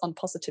Happiness on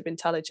positive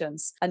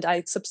intelligence, and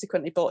I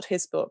subsequently bought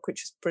his book,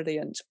 which is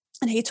brilliant.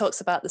 And he talks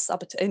about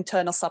the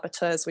internal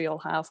saboteurs we all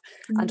have,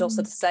 and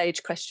also the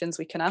sage questions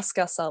we can ask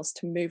ourselves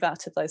to move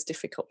out of those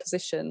difficult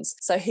positions.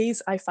 So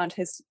I found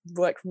his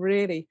work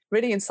really,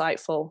 really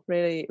insightful,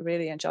 really,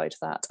 really enjoyed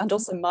that. And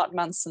also Mark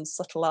Manson's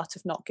Subtle Art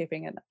of Not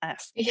Giving an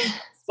F. Yeah.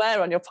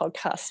 Swear on your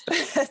podcast.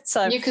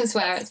 But, you can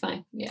swear, it's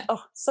fine. Yeah.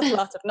 Oh,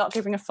 Subtle Art of Not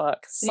Giving a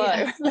Fuck.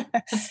 So,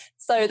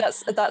 so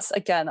that's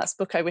a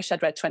book I wish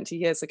I'd read 20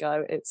 years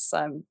ago. It's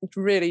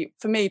really,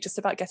 for me, just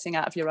about getting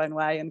out of your own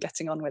way and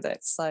getting on with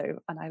it. So,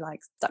 and I like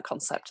that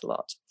concept a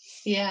lot.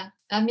 Yeah,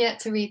 I'm yet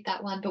to read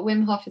that one, but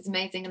Wim Hof is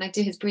amazing, and I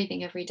do his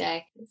breathing every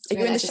day. Are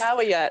you in the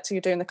shower yet? Are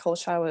you doing the cold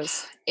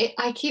showers?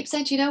 I keep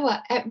saying, do you know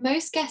what?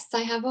 Most guests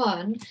I have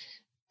on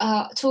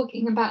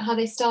talking about how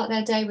they start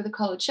their day with a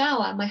cold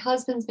shower. My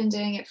husband's been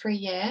doing it for a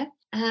year,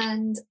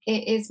 and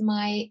it is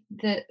the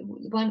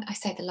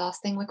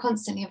last thing. We're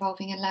constantly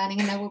evolving and learning,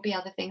 and there will be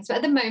other things, but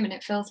at the moment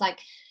it feels like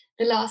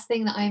the last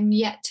thing that I'm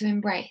yet to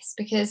embrace,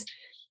 because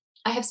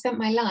I have spent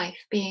my life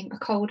being a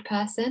cold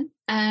person.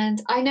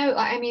 And I know,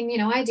 I mean, you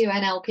know, I do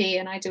NLP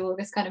and I do all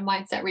this kind of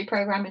mindset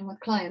reprogramming with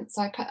clients.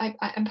 So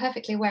I'm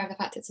perfectly aware of the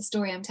fact it's a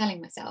story I'm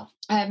telling myself.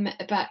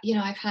 But, you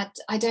know,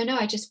 I don't know,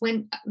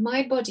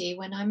 my body,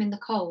 when I'm in the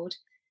cold,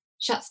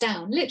 shuts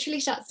down, literally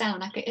shuts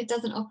down. It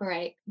doesn't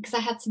operate because I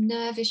had some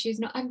nerve issues.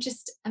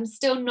 I'm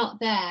still not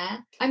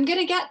there. I'm going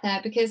to get there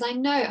because I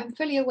know, I'm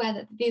fully aware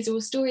that these are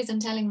all stories I'm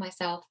telling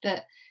myself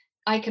that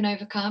I can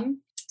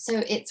overcome.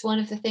 So it's one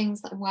of the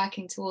things that I'm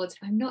working towards.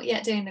 I'm not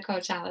yet doing the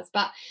cold showers,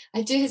 but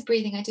I do his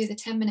breathing. I do the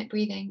 10-minute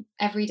breathing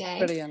every day.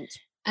 Brilliant.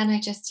 And I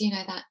just, you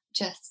know,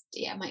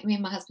 me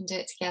and my husband do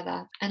it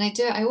together. And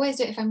I always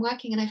do it if I'm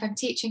working, and if I'm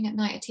teaching at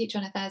night. I teach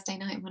on a Thursday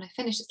night, and when I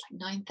finish, it's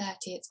like 9:30.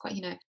 It's quite,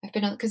 you know, I've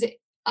been on, because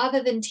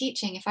other than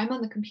teaching, if I'm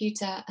on the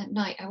computer at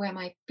night, I wear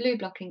my blue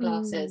blocking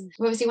glasses.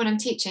 Obviously, when I'm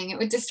teaching, it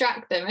would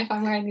distract them if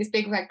I'm wearing these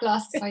big red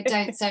glasses, so I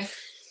don't. So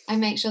I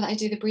make sure that I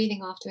do the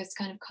breathing afterwards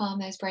to kind of calm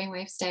those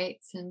brainwave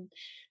states. And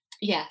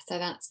yeah, so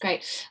that's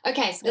great.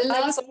 Okay, so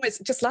I was always,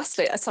 just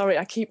lastly, sorry,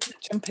 I keep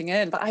jumping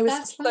in, but I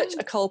was such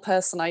a cold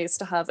person. I used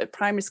to have, at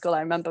primary school,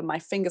 I remember my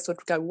fingers would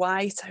go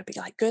white. I'd be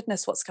like,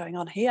 goodness, what's going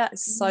on here?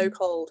 It's so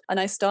cold. And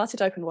I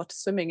started open water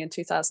swimming in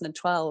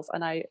 2012.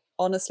 And I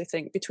honestly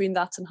think between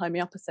that and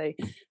homeopathy,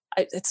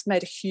 it's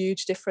made a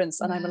huge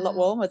difference, and I'm a lot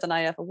warmer than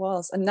I ever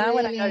was. And now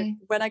Really?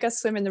 when I go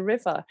swim in the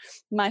river,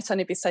 it might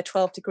only be say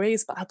 12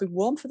 degrees, but I'll be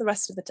warm for the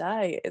rest of the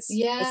day. It's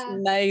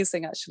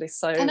amazing, actually.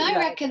 So, and I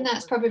reckon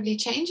that's probably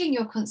changing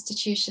your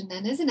constitution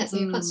then, isn't it? So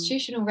your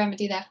constitutional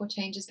remedy therefore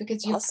changes,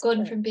 because you've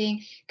gone from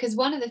being, because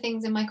one of the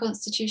things in my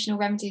constitutional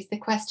remedies, the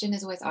question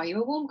is always, are you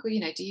a warm,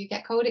 you know, do you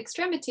get cold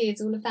extremities,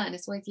 all of that, and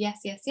it's always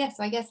yes. So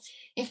I guess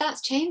if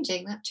that's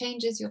changing, that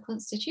changes your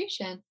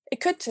constitution. It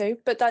could do,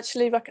 but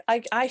actually,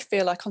 I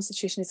feel our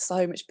constitution is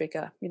so much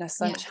bigger. You know,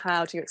 so much.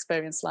 How do you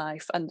experience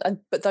life? And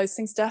but those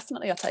things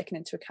definitely are taken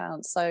into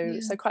account. So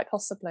quite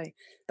possibly,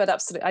 but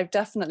absolutely, I've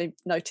definitely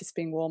noticed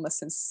being warmer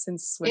since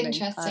swimming.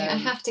 Interesting. I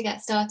have to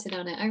get started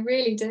on it. I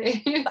really do.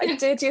 I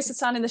did used to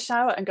stand in the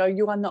shower and go,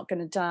 "You are not going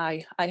to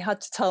die." I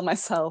had to tell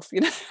myself, you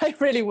know, I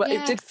really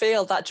it did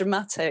feel that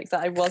dramatic,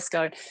 that I was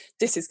going,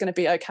 "This is going to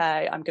be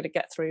okay. I'm going to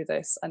get through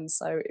this." And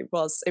so it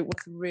was a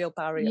real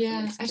barrier.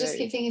 Yeah, I just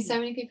keep thinking so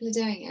many people are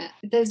doing it.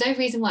 There's no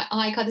reason why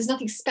I can't. There's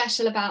nothing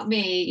special about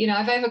me. You know,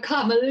 I've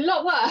overcome a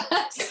lot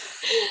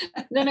worse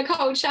than a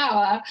cold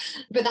shower.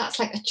 But that's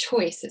like a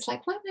choice. It's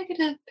like, why am I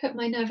going to put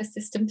my nervous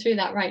system through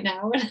that right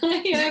now?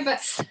 You know,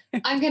 but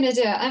I'm going to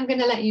do it. I'm going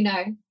to let you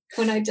know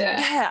when I do it.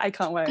 Yeah, I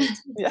can't wait.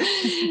 Yeah.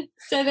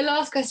 So the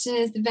last question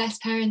is the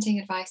best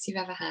parenting advice you've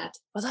ever had.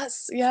 Well,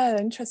 that's,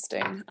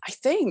 interesting. I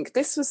think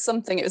this was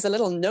something, it was a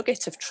little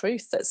nugget of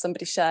truth that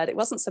somebody shared. It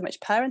wasn't so much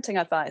parenting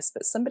advice,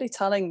 but somebody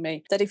telling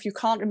me that if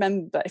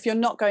you're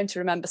not going to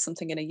remember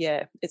something in a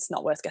year, it's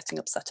not worth getting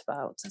upset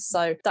about.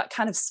 So that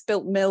kind of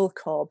spilt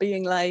milk or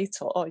being late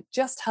or it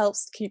just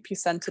helps keep you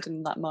centered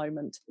in that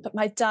moment. But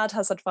my dad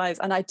has advice,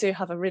 and I do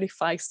have a really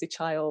feisty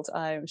child.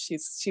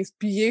 She's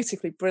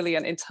beautifully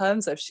brilliant in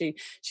terms of she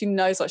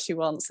knows what she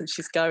wants and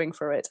she's going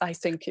for it. I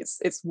think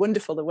it's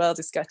wonderful. The world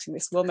is getting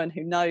this woman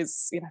who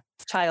knows,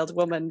 child,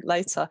 woman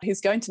later,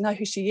 who's going to know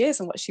who she is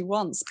and what she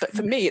wants. But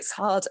for me, it's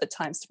hard at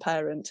times to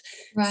parent.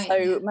 Right.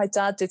 So my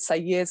dad did say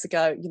years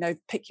ago,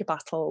 pick your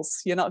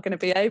battles. You're not going to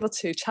be able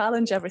to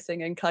challenge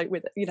everything and cope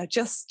with it.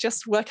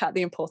 Just work out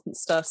the important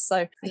stuff.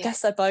 So I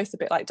guess they're both a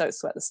bit like, don't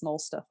sweat the small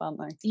stuff, aren't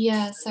they?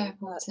 Yeah, so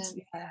important.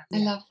 I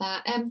love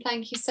that.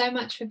 Thank you so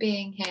much for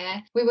being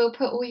here. We will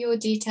put all your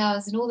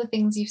details and all the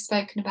things you've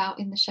spoken about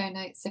in the show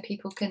notes so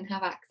people can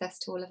have access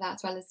to all of that,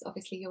 as well as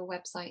obviously your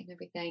website and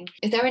everything.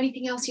 Is there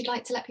anything else you'd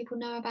like to let people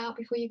know about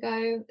before you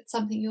go?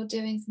 Something you're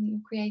doing, something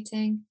you're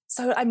creating?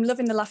 So I'm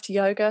loving the laughter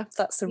yoga.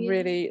 That's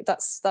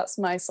that's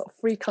my sort of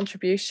free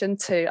contribution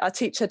to our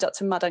teacher,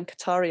 Dr. Madan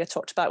Kataria,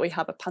 talked about we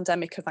have a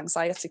pandemic of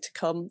anxiety to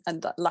come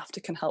and that laughter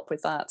can help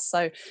with that.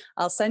 So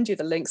I'll send you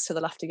the links to the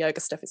laughter yoga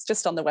stuff. It's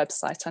just on the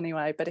website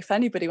anyway. But if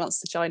anybody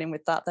wants to join in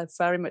with that, they're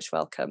very much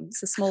welcome.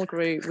 It's a small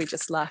group. We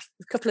just laugh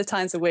a couple of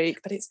times a week,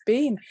 but it's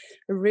been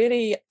a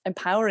really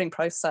empowering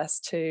process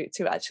to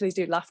actually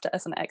do laughter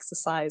as an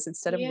exercise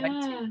instead of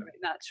waiting for it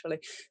naturally.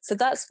 So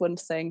that's one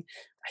thing.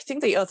 I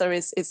think the other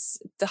is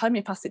the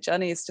homeopathic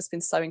journey has just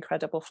been so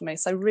incredible for me.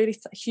 So really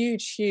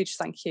huge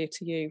thank you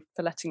to you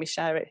for letting me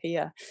share it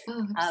here.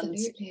 Oh,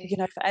 absolutely.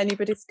 And, if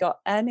anybody's got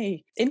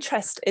any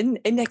interest in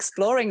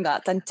exploring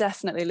that, then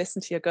definitely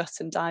listen to your gut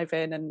and dive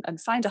in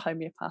and find a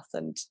homeopath,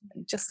 and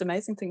just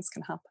amazing things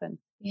can happen.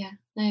 Yeah,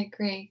 I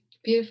agree.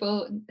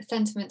 Beautiful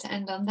sentiment to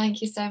end on.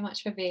 Thank you so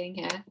much for being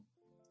here.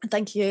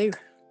 Thank you.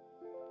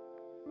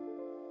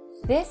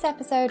 This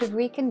episode of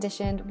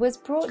Reconditioned was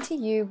brought to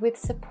you with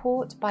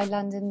support by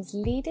London's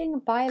leading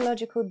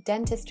biological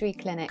dentistry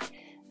clinic,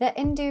 the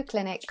Indu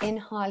Clinic in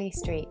Harley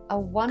Street, a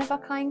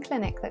one-of-a-kind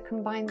clinic that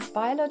combines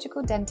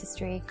biological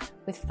dentistry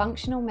with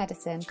functional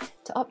medicine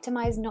to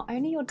optimize not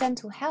only your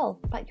dental health,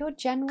 but your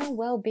general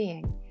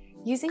well-being.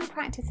 Using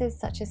practices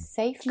such as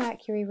safe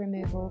mercury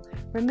removal,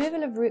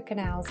 removal of root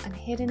canals and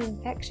hidden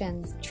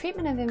infections,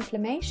 treatment of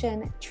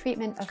inflammation,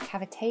 treatment of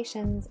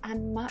cavitations,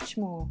 and much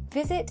more.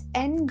 Visit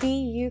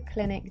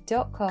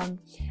nduclinic.com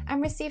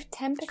and receive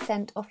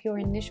 10% off your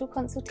initial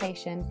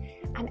consultation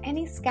and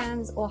any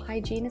scans or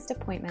hygienist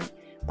appointment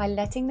by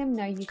letting them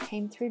know you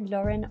came through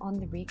Lauren on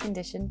the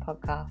Recondition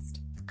podcast.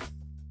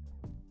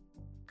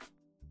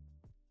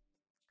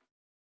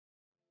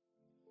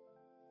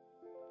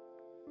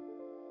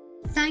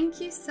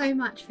 Thank you so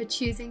much for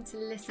choosing to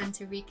listen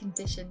to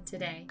Recondition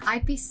today.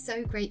 I'd be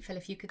so grateful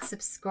if you could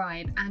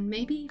subscribe and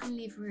maybe even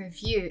leave a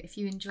review if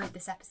you enjoyed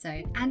this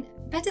episode. And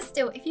better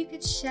still, if you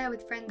could share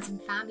with friends and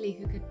family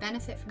who could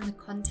benefit from the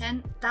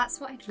content,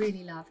 that's what I'd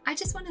really love. I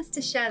just want us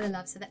to share the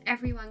love so that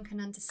everyone can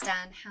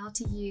understand how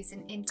to use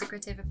an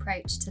integrative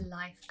approach to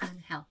life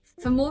and health.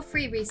 For more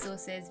free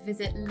resources,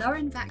 visit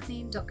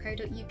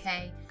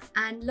laurenvaknine.co.uk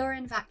and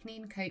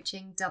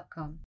laurenvakninecoaching.com.